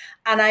using.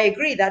 And I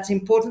agree that's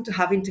important to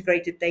have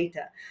integrated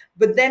data.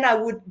 But then I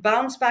would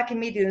bounce back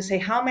immediately and say,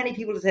 how many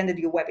people attended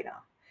your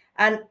webinar?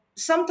 And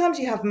sometimes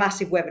you have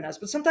massive webinars,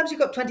 but sometimes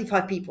you've got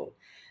 25 people.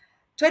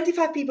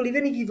 25 people,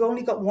 even if you've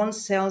only got one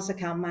sales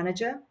account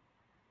manager,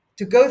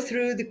 to go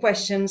through the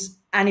questions,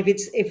 and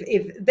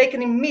if they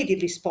can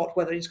immediately spot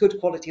whether it's good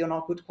quality or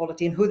not good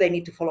quality and who they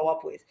need to follow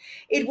up with.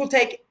 It will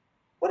take,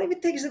 what if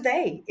it takes a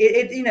day?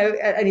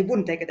 And it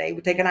wouldn't take a day, it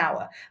would take an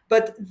hour.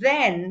 But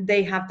then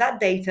they have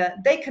that data,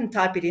 they can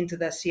type it into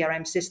their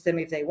CRM system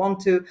if they want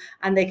to,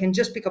 and they can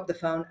just pick up the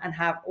phone and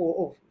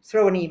or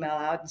throw an email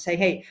out and say,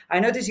 hey, I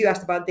noticed you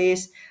asked about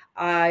this.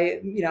 I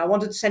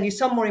wanted to send you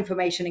some more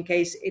information in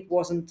case it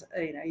wasn't,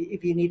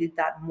 if you needed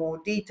that more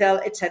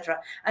detail, etc.,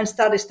 and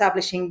start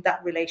establishing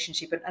that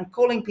relationship and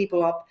calling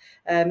people up.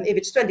 If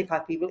it's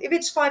 25 people, if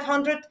it's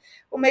 500,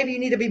 or maybe you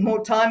need a bit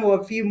more time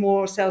or a few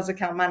more sales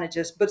account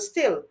managers, but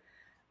still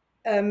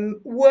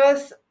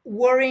worth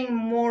worrying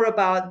more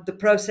about the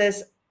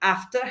process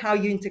after, how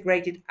you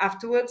integrate it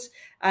afterwards,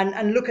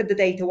 and look at the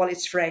data while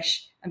it's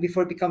fresh and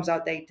before it becomes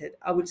outdated.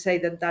 I would say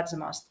that that's a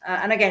must.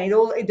 And again, it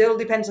all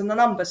depends on the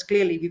numbers.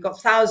 Clearly, if you've got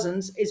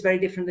thousands, it's very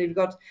different than if you've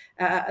got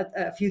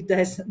a few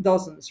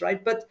dozens,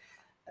 right? But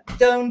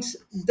don't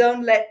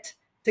let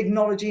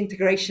technology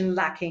integration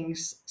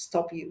lackings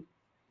stop you.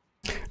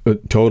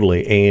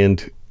 Totally.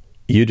 And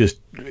you just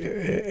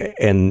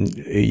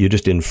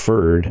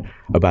inferred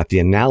about the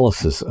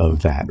analysis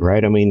of that,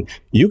 right? I mean,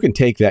 you can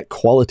take that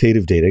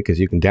qualitative data because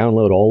you can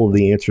download all of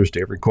the answers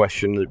to every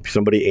question that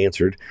somebody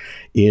answered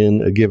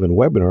in a given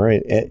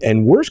webinar,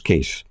 and worst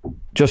case,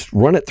 just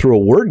run it through a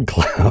word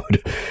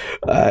cloud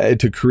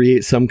to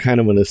create some kind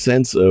of a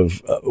sense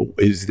of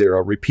is there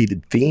a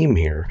repeated theme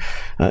here?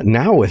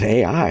 Now with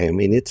AI, I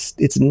mean,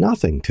 it's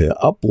nothing to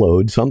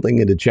upload something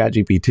into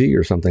ChatGPT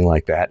or something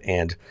like that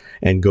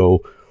and go,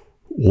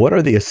 what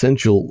are the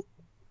essential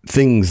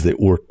things that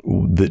we're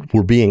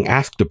being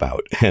asked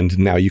about? And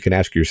now you can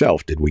ask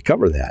yourself, did we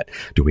cover that?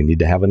 Do we need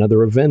to have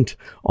another event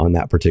on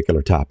that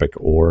particular topic?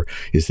 Or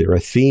is there a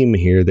theme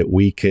here that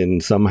we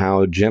can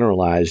somehow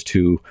generalize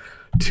to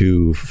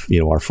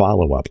our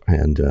follow-up?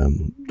 And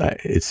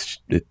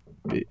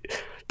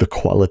the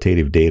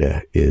qualitative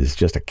data is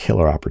just a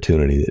killer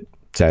opportunity that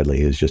sadly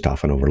is just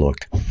often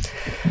overlooked.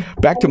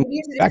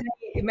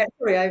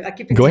 Sorry, I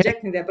keep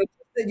interjecting there, but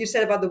you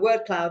said about the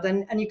word cloud,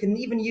 and you can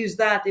even use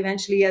that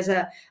eventually as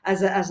a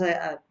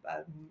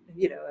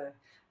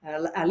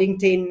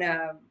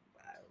LinkedIn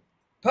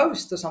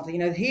post or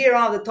something. Here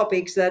are the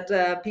topics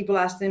that people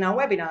asked in our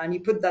webinar, and you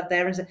put that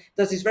there and say,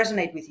 does this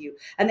resonate with you?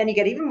 And then you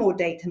get even more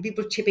data and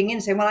people chipping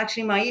in saying, well,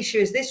 actually my issue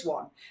is this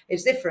one,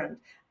 it's different.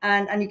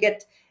 And you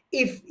get,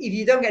 if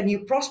you don't get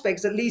new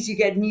prospects, at least you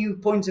get new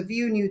points of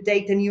view, new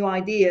data, new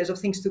ideas of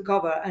things to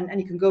cover,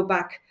 and you can go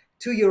back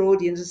to your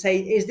audience and say,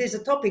 is this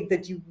a topic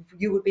that you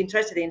would be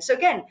interested in? So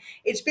again,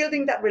 it's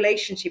building that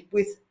relationship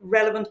with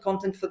relevant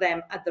content for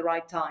them at the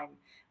right time,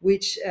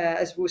 which,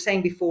 as we were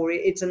saying before,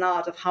 it's an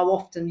art of how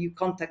often you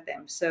contact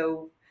them.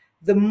 So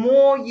the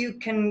more you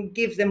can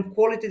give them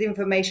qualitative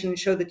information and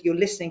show that you're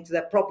listening to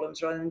their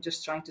problems rather than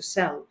just trying to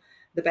sell,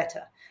 the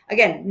better.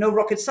 Again, no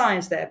rocket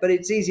science there, but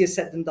it's easier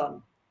said than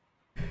done.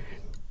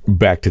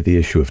 Back to the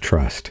issue of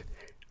trust,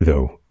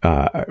 though.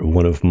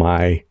 One of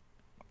my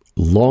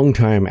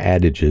longtime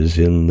adages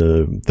in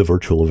the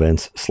virtual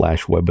events /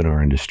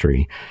 webinar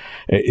industry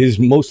is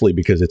mostly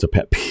because it's a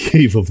pet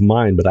peeve of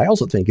mine, but I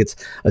also think it's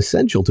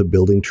essential to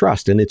building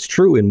trust. And it's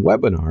true in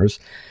webinars,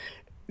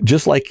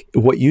 just like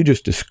what you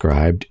just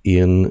described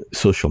in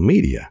social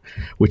media,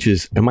 which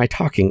is, am I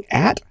talking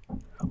at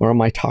or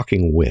am I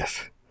talking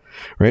with?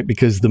 Right?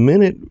 Because the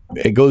minute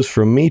it goes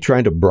from me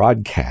trying to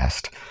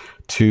broadcast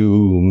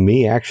to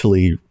me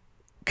actually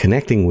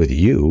connecting with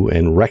you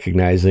and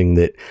recognizing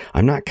that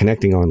I'm not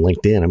connecting on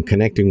LinkedIn, I'm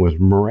connecting with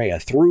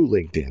Mireia through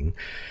LinkedIn.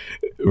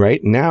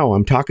 Right now,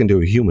 I'm talking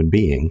to a human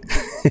being.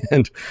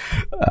 And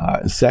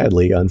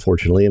sadly,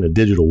 unfortunately, in a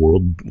digital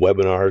world,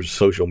 webinars,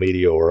 social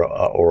media,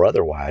 or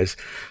otherwise,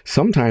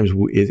 sometimes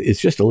it's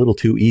just a little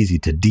too easy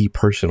to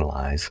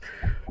depersonalize,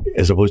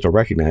 as opposed to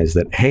recognize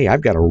that, hey,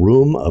 I've got a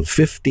room of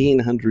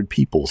 1,500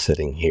 people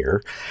sitting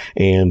here,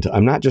 and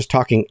I'm not just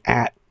talking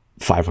at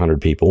 500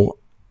 people.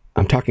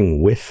 I'm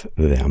talking with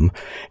them.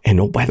 And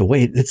oh, by the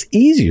way, it's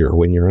easier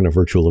when you're in a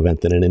virtual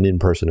event than in an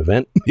in-person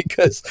event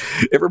because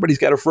everybody's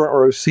got a front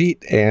row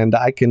seat and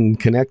I can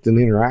connect and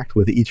interact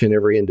with each and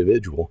every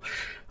individual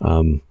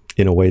in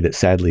a way that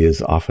sadly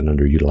is often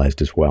underutilized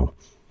as well.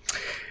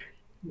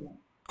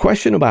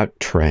 Question about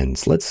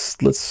trends.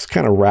 Let's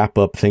kind of wrap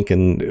up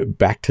thinking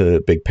back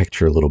to big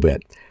picture a little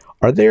bit.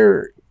 Are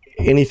there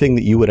anything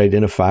that you would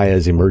identify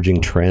as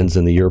emerging trends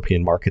in the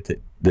European market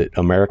that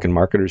American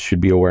marketers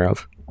should be aware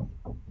of?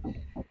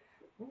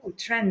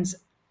 Trends.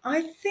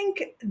 I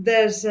think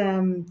there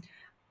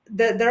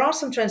are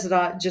some trends that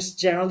are just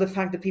general. The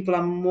fact that people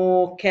are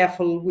more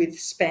careful with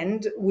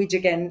spend, which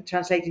again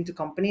translate into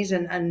companies,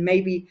 and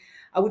maybe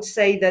I would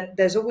say that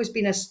there's always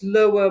been a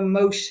slower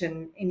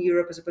motion in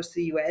Europe as opposed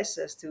to the US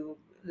as to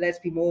let's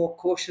be more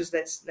cautious,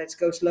 let's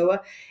go slower.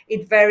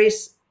 It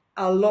varies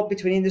a lot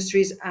between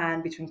industries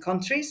and between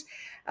countries.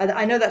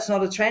 I know that's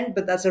not a trend,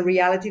 but that's a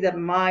reality that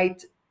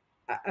might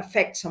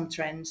affect some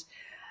trends.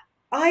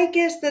 I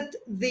guess that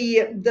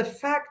the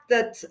fact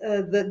that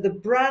the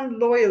brand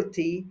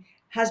loyalty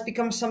has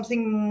become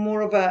something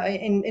more of a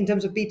in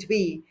terms of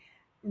B2B,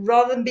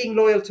 rather than being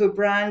loyal to a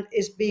brand,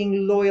 is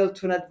being loyal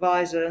to an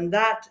advisor, and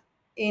that,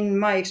 in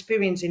my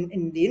experience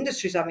in the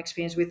industries I'm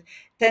experienced with,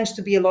 tends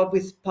to be a lot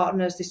with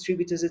partners,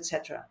 distributors,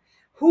 etc.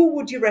 Who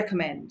would you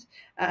recommend?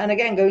 And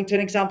again, going to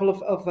an example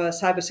of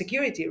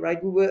cybersecurity,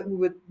 right? We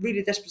were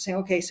really desperate, saying,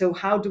 okay, so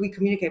how do we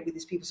communicate with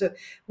these people? So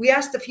we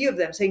asked a few of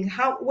them, saying,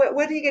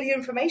 where do you get your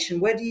information?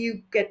 Where do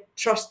you get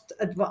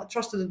trusted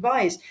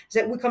advice?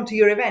 That we come to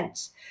your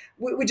events,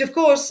 which of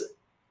course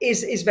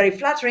is very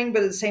flattering,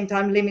 but at the same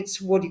time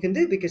limits what you can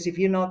do, because if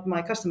you're not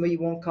my customer, you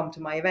won't come to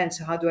my event.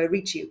 So how do I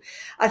reach you?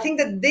 I think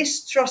that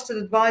this trusted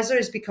advisor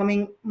is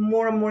becoming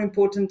more and more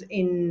important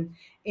in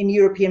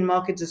European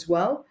markets as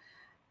well.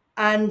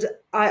 And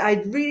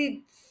I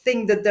really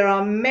think that there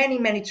are many,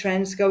 many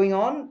trends going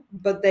on,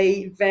 but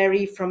they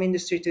vary from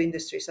industry to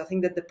industry. So I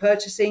think that the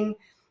purchasing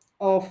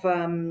of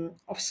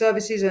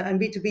services and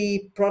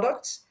B2B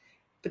products,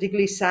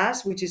 particularly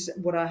SaaS, which is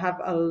what I have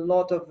a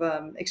lot of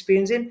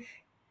experience in,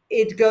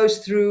 it goes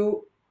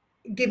through,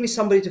 give me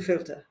somebody to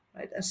filter,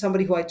 right? And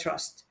somebody who I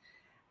trust.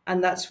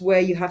 And that's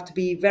where you have to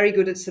be very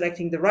good at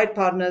selecting the right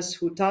partners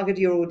who target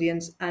your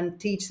audience and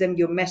teach them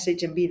your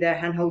message and be there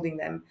hand-holding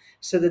them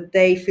so that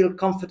they feel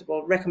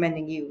comfortable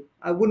recommending you.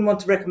 I wouldn't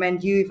want to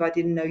recommend you if I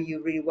didn't know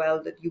you really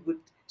well, that you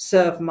would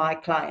serve my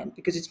client,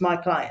 because it's my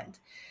client.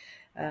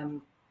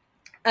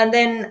 And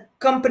then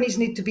companies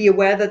need to be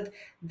aware that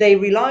they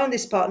rely on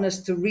these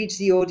partners to reach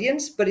the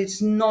audience, but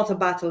it's not a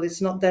battle.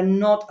 They're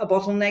not a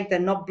bottleneck. They're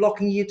not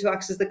blocking you to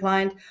access the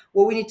client.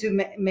 What we need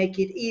to make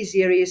it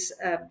easier is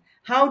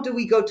how do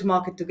we go to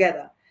market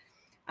together?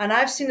 And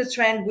I've seen a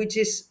trend which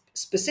is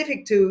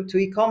specific to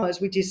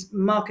e-commerce, which is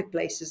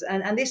marketplaces.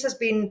 And this has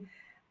been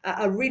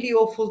a really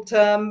awful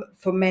term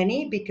for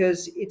many,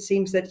 because it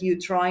seems that you're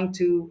trying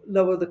to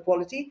lower the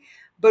quality.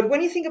 But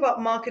when you think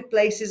about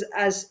marketplaces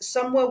as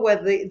somewhere where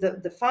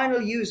the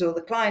final user or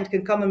the client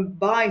can come and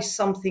buy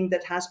something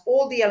that has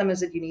all the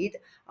elements that you need.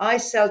 I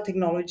sell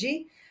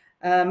technology.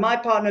 My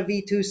partner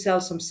V2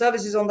 sells some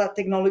services on that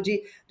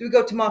technology. Do we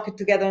go to market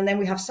together? And then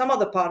we have some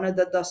other partner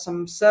that does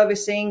some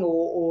servicing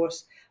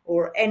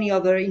or any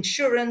other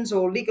insurance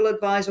or legal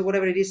advice or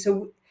whatever it is.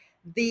 So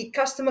the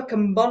customer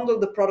can bundle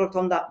the product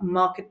on that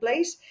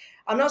marketplace.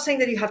 I'm not saying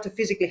that you have to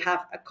physically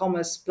have a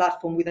commerce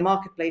platform with a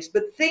marketplace,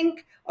 but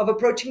think of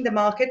approaching the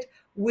market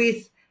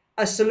with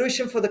a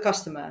solution for the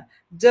customer.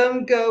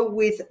 Don't go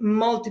with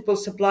multiple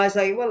suppliers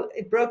like, well,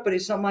 it broke, but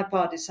it's not my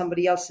part, it's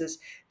somebody else's.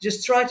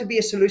 Just try to be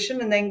a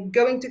solution, and then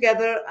going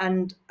together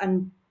and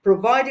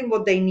providing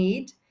what they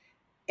need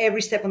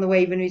every step on the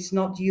way, even if it's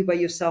not you by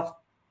yourself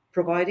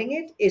providing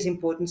it, is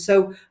important.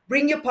 So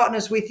bring your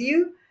partners with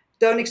you.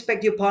 Don't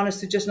expect your partners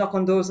to just knock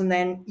on doors and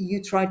then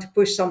you try to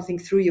push something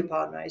through your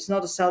partner. It's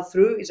not a sell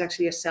through, it's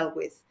actually a sell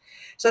with.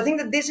 So I think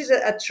that this is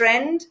a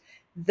trend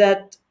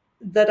that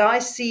I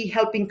see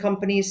helping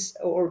companies,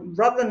 or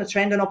rather than a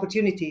trend, an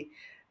opportunity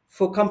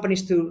for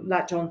companies to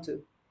latch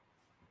onto.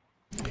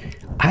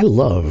 I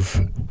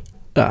love,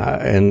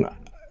 and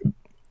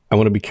I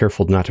want to be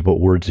careful not to put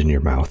words in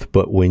your mouth,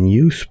 but when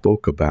you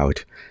spoke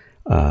about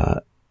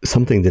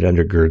something that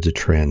undergirds a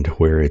trend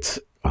where it's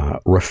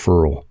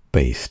referral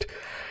based,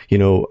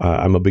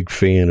 I'm a big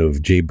fan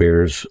of Jay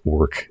Baer's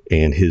work,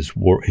 and his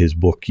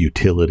book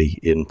Utility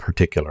in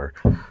particular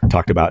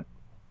talked about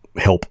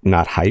help,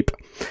 not hype.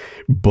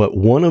 But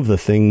one of the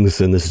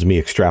things, and this is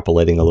me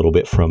extrapolating a little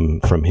bit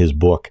from his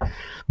book,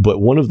 but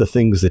one of the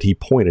things that he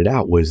pointed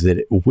out was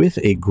that with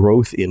a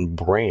growth in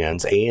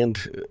brands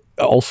and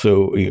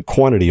also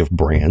quantity of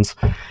brands,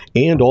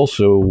 and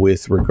also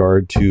with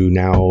regard to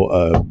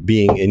now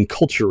being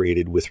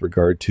enculturated with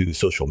regard to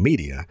social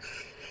media,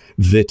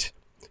 that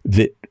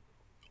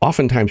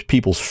oftentimes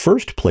people's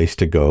first place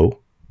to go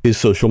is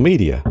social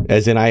media.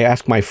 As in, I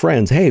ask my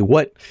friends, hey,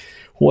 what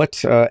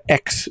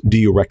X do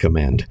you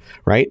recommend,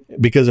 right?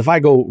 Because if I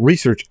go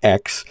research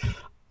X,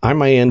 I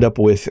might end up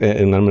with,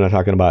 and I'm not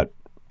talking about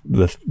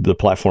the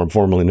platform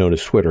formerly known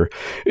as Twitter.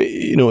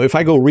 If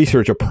I go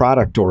research a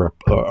product or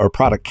a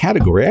product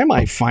category, I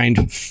might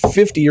find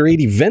 50 or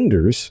 80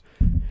 vendors,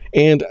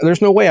 and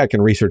there's no way I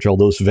can research all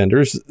those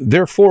vendors.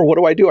 Therefore, what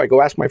do? I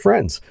go ask my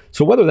friends.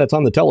 So whether that's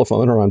on the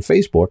telephone or on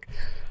Facebook,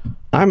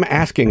 I'm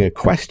asking a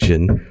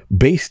question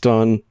based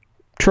on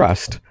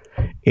trust.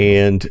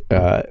 And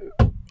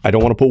I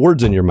don't want to put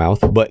words in your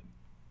mouth, but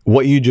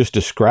what you just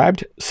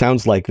described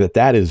sounds like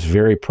that is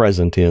very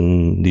present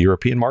in the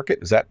European market.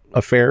 Is that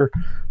a fair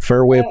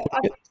way of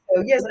putting it?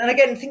 So, yes, and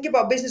again, think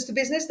about business to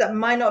business. That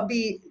might not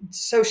be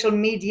social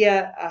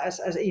media. As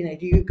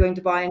if you're going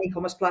to buy an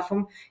e-commerce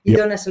platform, you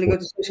don't necessarily go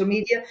to social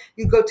media.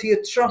 You go to your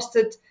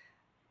trusted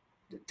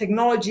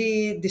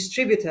technology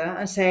distributor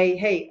and say,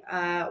 hey,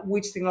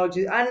 which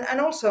technology, and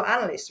also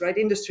analysts, right?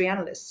 Industry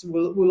analysts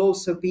will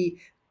also be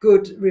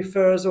good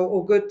referrers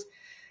or good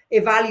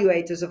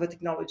evaluators of a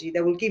technology.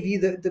 They will give you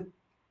the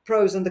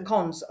pros and the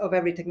cons of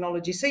every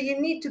technology. So you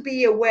need to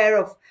be aware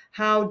of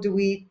how do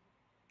we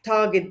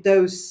target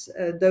those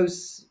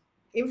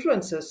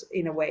influencers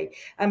in a way.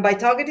 And by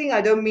targeting,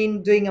 I don't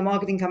mean doing a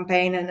marketing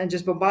campaign and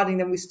just bombarding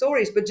them with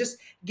stories, but just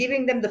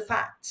giving them the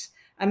facts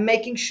and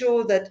making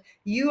sure that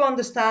you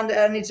understand.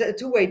 And it's a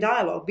two-way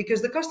dialogue,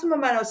 because the customer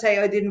might not say,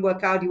 oh, it didn't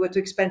work out, you were too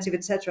expensive,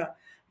 etc.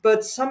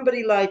 But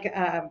somebody like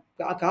a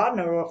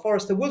Gartner or a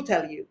Forrester will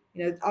tell you,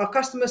 our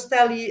customers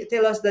tell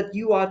us that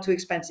you are too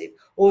expensive,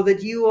 or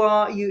that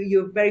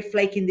you're very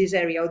flaky in this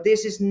area, or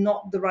this is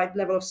not the right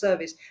level of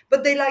service.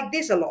 But they like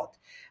this a lot.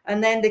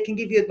 And then they can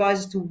give you advice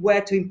as to where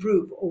to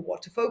improve or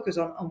what to focus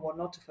on and what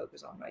not to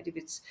focus on, right?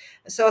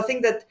 So I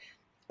think that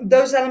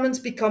those elements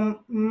become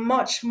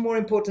much more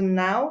important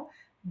now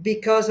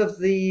because of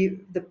the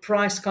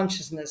price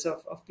consciousness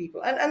of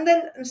people.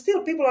 And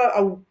still people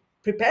are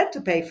prepared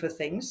to pay for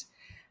things,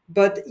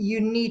 but you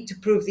need to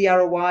prove the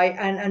ROI,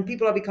 and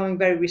people are becoming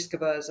very risk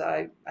averse.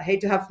 I hate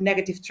to have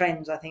negative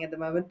trends, I think, at the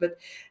moment, but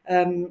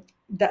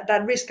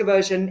that risk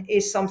aversion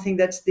is something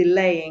that's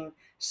delaying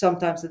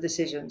sometimes the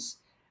decisions.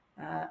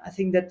 I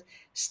think that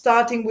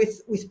starting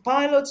with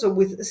pilots, or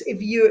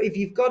if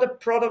you've got a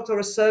product or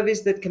a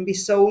service that can be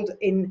sold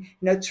in,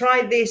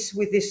 try this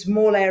with this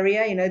small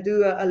area,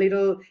 do a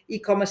little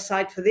e-commerce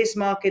site for this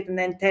market and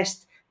then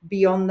test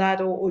beyond that,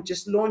 or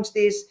just launch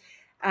this.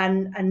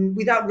 And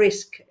without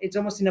risk, it's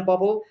almost in a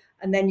bubble,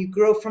 and then you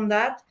grow from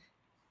that.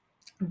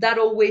 That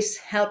always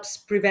helps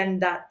prevent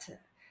that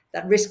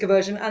risk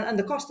aversion and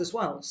the cost as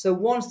well. So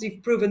once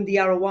you've proven the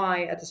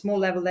ROI at a small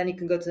level, then you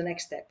can go to the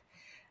next step,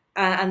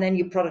 and then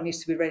your product needs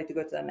to be ready to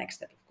go to the next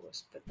step, of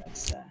course. But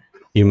that's.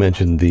 You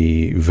mentioned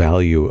the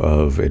value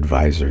of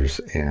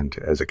advisors, and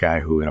as a guy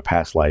who in a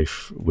past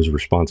life was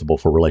responsible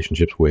for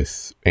relationships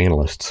with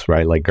analysts,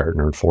 right, like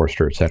Gartner and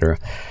Forrester, et cetera.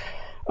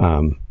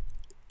 On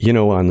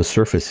the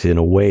surface, in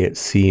a way, it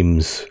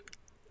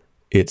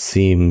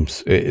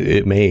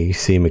may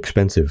seem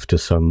expensive to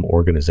some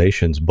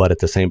organizations, but at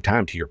the same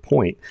time, to your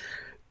point,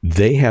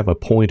 they have a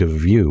point of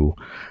view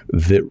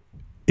that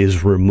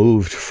is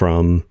removed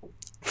from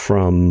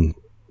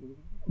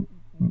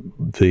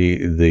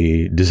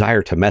the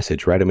desire to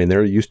message, right? I mean,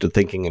 they're used to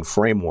thinking in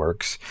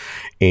frameworks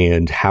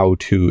and how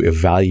to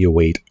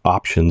evaluate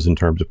options in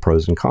terms of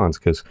pros and cons,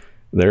 because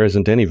there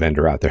isn't any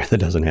vendor out there that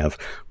doesn't have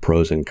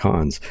pros and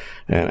cons.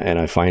 And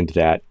I find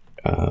that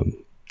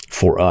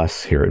for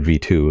us here at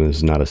V2, this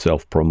is not a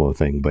self-promo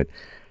thing, but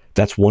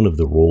that's one of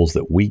the roles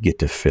that we get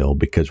to fill,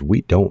 because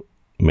we don't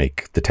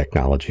make the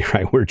technology,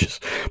 right? We're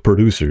just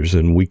producers,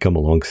 and we come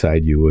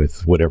alongside you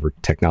with whatever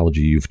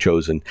technology you've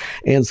chosen.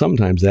 And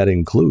sometimes that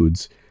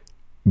includes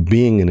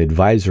being an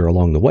advisor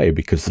along the way,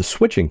 because the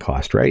switching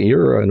cost, right?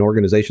 You're an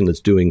organization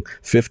that's doing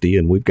 50,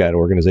 and we've got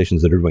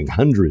organizations that are doing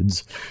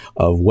hundreds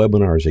of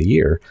webinars a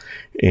year.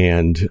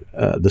 And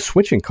the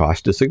switching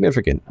cost is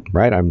significant,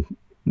 right?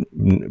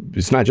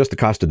 It's not just the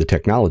cost of the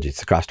technology, it's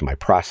the cost of my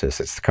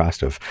process. It's the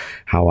cost of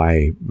how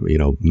I,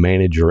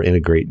 manage or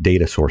integrate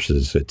data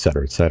sources, et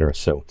cetera, et cetera.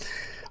 So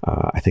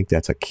I think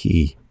that's a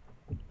key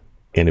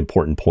and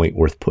important point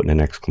worth putting an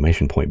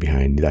exclamation point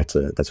behind. That's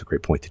a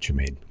great point that you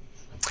made.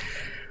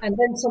 And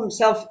then some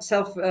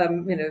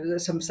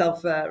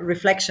self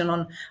reflection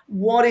on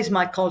what is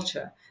my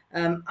culture.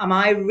 Am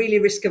I really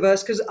risk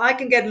averse? Because I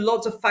can get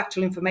lots of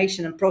factual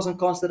information and pros and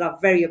cons that are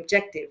very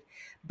objective.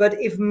 But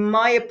if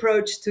my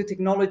approach to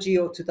technology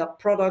or to that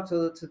product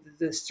or to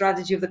the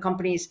strategy of the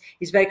company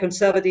is very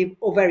conservative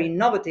or very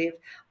innovative,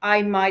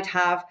 I might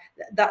have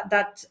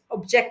that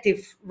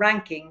objective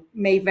ranking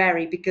may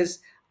vary because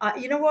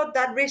you know what,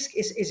 that risk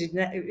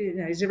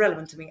is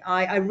irrelevant to me.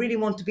 I really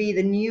want to be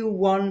the new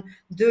one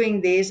doing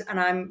this, and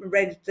I'm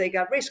ready to take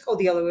that risk, or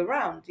the other way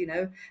around.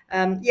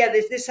 Yeah,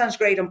 this sounds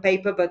great on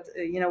paper, but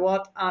you know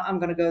what? I'm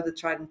going to go the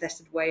tried and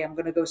tested way. I'm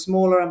going to go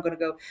smaller. I'm going to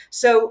go.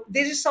 So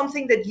this is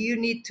something that you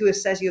need to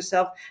assess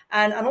yourself,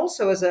 and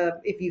also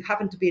if you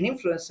happen to be an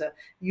influencer,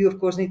 you of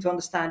course need to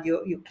understand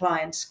your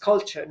client's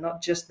culture,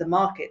 not just the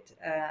market.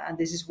 And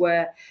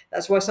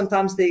that's why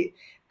sometimes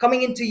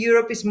coming into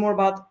Europe is more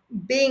about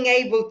being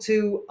able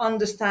to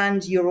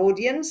understand your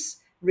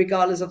audience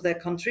regardless of their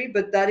country,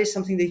 but that is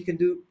something that you can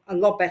do a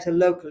lot better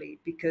locally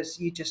because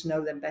you just know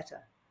them better.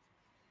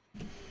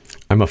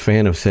 I'm a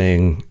fan of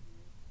saying,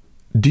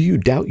 do you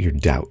doubt your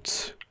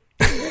doubts?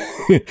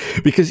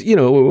 Because,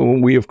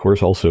 we, of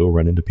course, also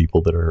run into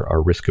people that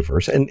are risk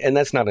averse, and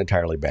that's not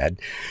entirely bad.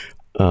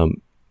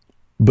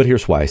 But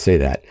here's why I say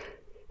that.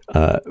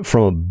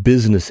 From a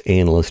business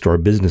analyst or a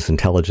business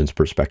intelligence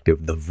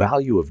perspective, the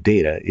value of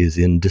data is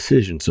in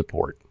decision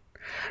support,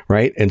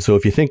 right? And so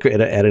if you think at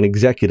an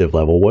executive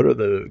level, what are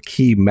the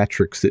key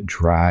metrics that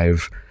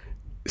drive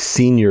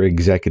senior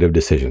executive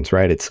decisions,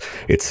 right?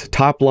 It's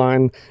top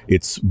line,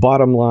 it's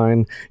bottom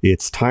line,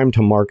 it's time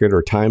to market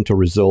or time to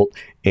result,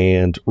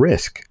 and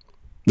risk.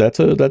 That's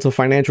a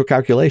financial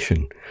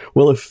calculation.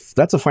 Well, if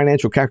that's a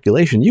financial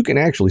calculation, you can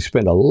actually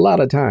spend a lot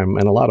of time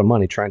and a lot of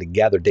money trying to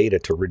gather data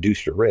to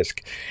reduce your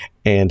risk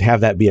and have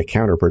that be a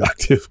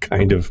counterproductive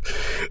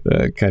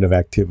kind of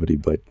activity.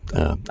 But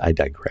I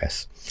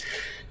digress.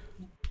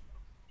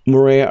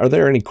 Mireia, are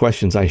there any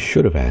questions I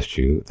should have asked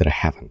you that I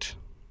haven't?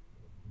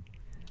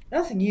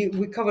 I think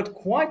we covered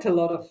quite a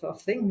lot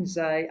of things.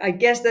 I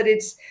guess that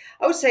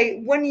I would say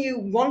when you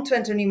want to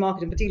enter a new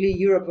market, and particularly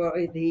Europe or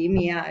the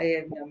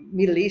EMEA,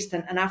 Middle East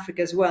and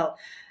Africa as well,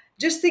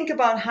 just think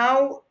about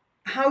how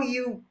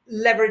you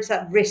leverage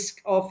that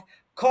risk of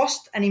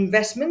cost and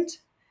investment.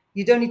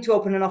 You don't need to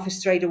open an office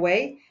straight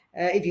away.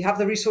 If you have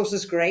the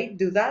resources, great,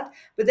 do that.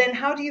 But then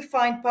how do you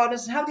find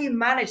partners and how do you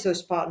manage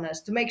those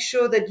partners to make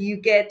sure that you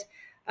get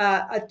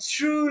a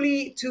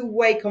truly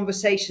two-way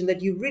conversation,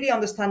 that you really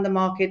understand the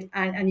market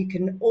and you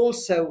can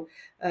also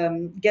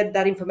get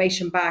that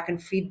information back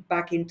and feed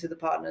back into the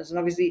partners. And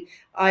obviously,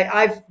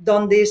 I've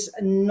done this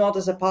not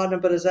as a partner,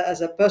 but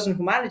as a person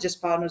who manages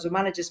partners or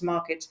manages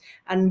markets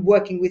and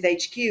working with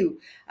HQ.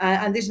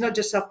 And this is not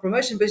just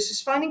self-promotion, but it's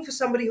just finding for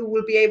somebody who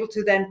will be able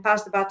to then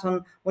pass the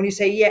baton when you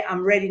say, yeah,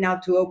 I'm ready now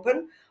to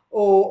open,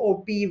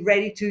 or be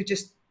ready to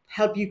just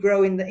help you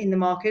grow in the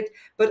market,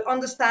 but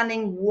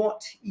understanding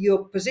what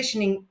your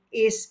positioning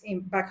is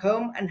back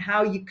home and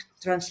how you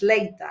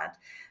translate that.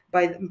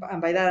 And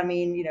by that I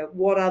mean,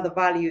 what are the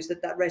values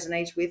that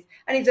resonates with,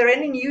 and if there are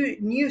any new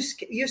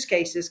use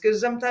cases, because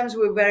sometimes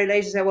we're very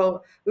lazy to say,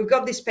 well, we've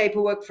got this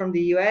paperwork from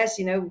the US,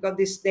 we've got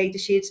these data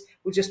sheets,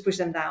 we'll just push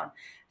them down.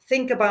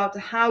 Think about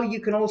how you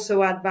can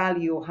also add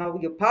value, or how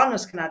your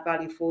partners can add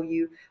value for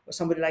you, or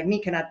somebody like me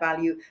can add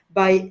value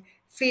by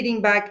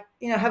feeding back,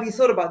 have you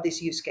thought about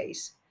this use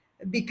case?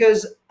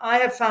 Because I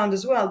have found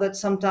as well that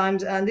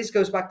sometimes, and this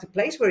goes back to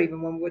PlaceWare,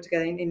 even when we were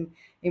together in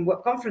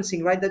web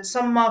conferencing, right, that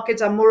some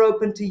markets are more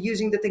open to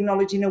using the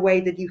technology in a way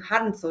that you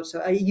hadn't thought.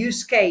 So a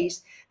use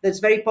case that's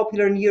very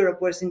popular in Europe,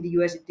 whereas in the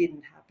US it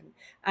didn't happen.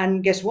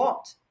 And guess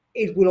what?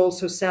 It will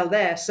also sell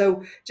there.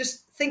 So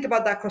just think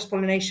about that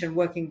cross-pollination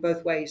working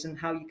both ways and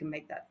how you can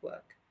make that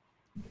work.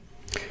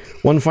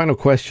 One final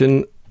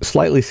question,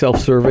 slightly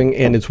self-serving,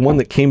 and it's one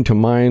that came to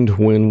mind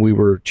when we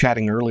were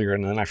chatting earlier,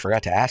 and then I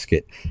forgot to ask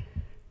it.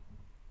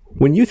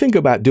 When you think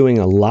about doing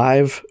a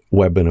live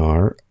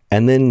webinar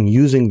and then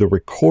using the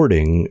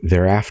recording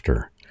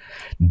thereafter,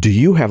 do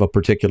you have a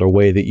particular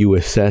way that you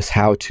assess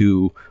how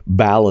to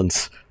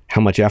balance how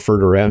much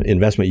effort or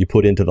investment you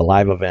put into the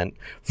live event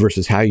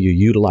versus how you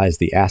utilize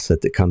the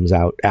asset that comes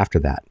out after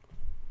that?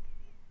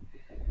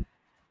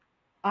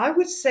 I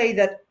would say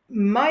that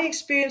my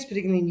experience,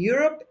 particularly in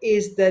Europe,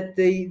 is that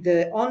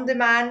the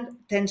on-demand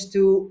tends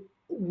to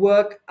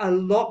work a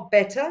lot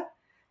better,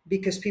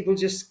 because people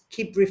just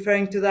keep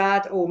referring to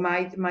that, or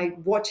might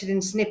watch it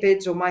in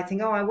snippets, or might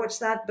think, oh, I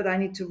watched that, but I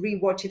need to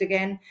rewatch it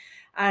again.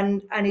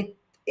 And it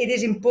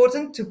is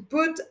important to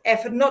put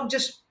effort, not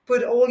just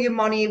put all your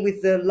money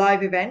with the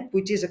live event,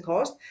 which is a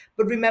cost,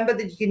 but remember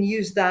that you can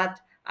use that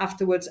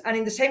afterwards. And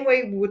in the same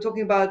way, we were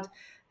talking about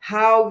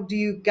how do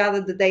you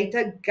gather the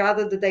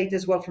data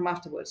as well from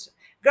afterwards.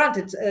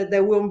 Granted,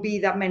 there won't be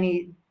that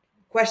many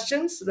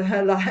questions,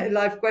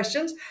 live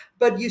questions,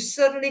 but you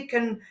certainly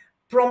can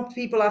prompt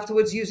people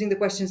afterwards using the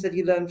questions that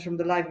you learned from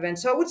the live event.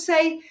 So I would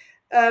say,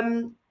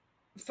 don't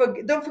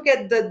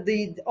forget that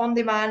the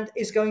on-demand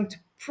is going to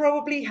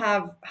probably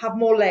have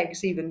more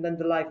legs even than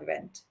the live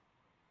event.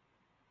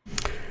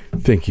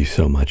 Thank you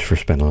so much for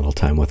spending a little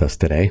time with us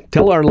today.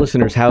 Tell our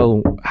listeners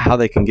how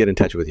they can get in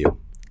touch with you.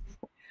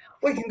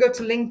 Or you can go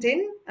to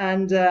LinkedIn,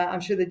 and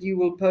I'm sure that you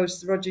will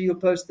post, Roger, you'll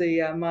post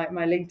the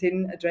my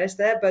LinkedIn address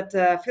there. But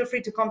feel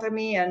free to contact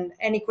me, and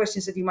any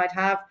questions that you might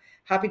have,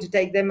 happy to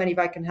take them. And if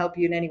I can help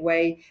you in any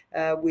way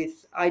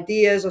with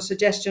ideas or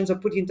suggestions or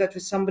put you in touch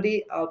with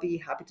somebody, I'll be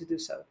happy to do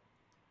so.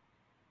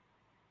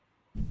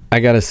 I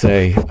gotta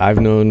say, I've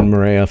known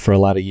Mireia for a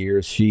lot of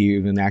years. She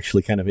even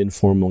actually kind of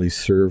informally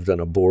served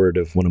on a board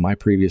of one of my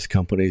previous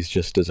companies,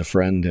 just as a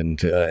friend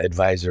and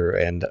advisor.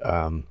 And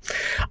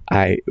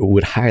I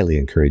would highly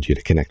encourage you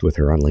to connect with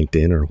her on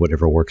LinkedIn or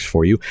whatever works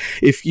for you.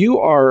 If you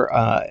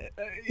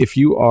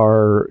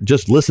are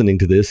just listening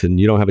to this and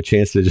you don't have a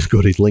chance to just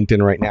go to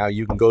LinkedIn right now,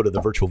 you can go to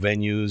the Virtual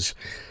Venues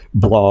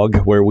blog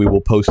where we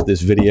will post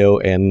this video,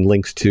 and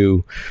links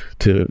to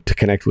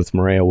connect with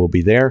Mireia will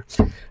be there.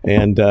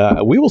 And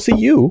we will see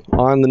you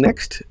on the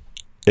next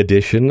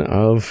edition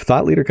of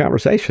Thought Leader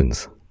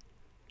Conversations.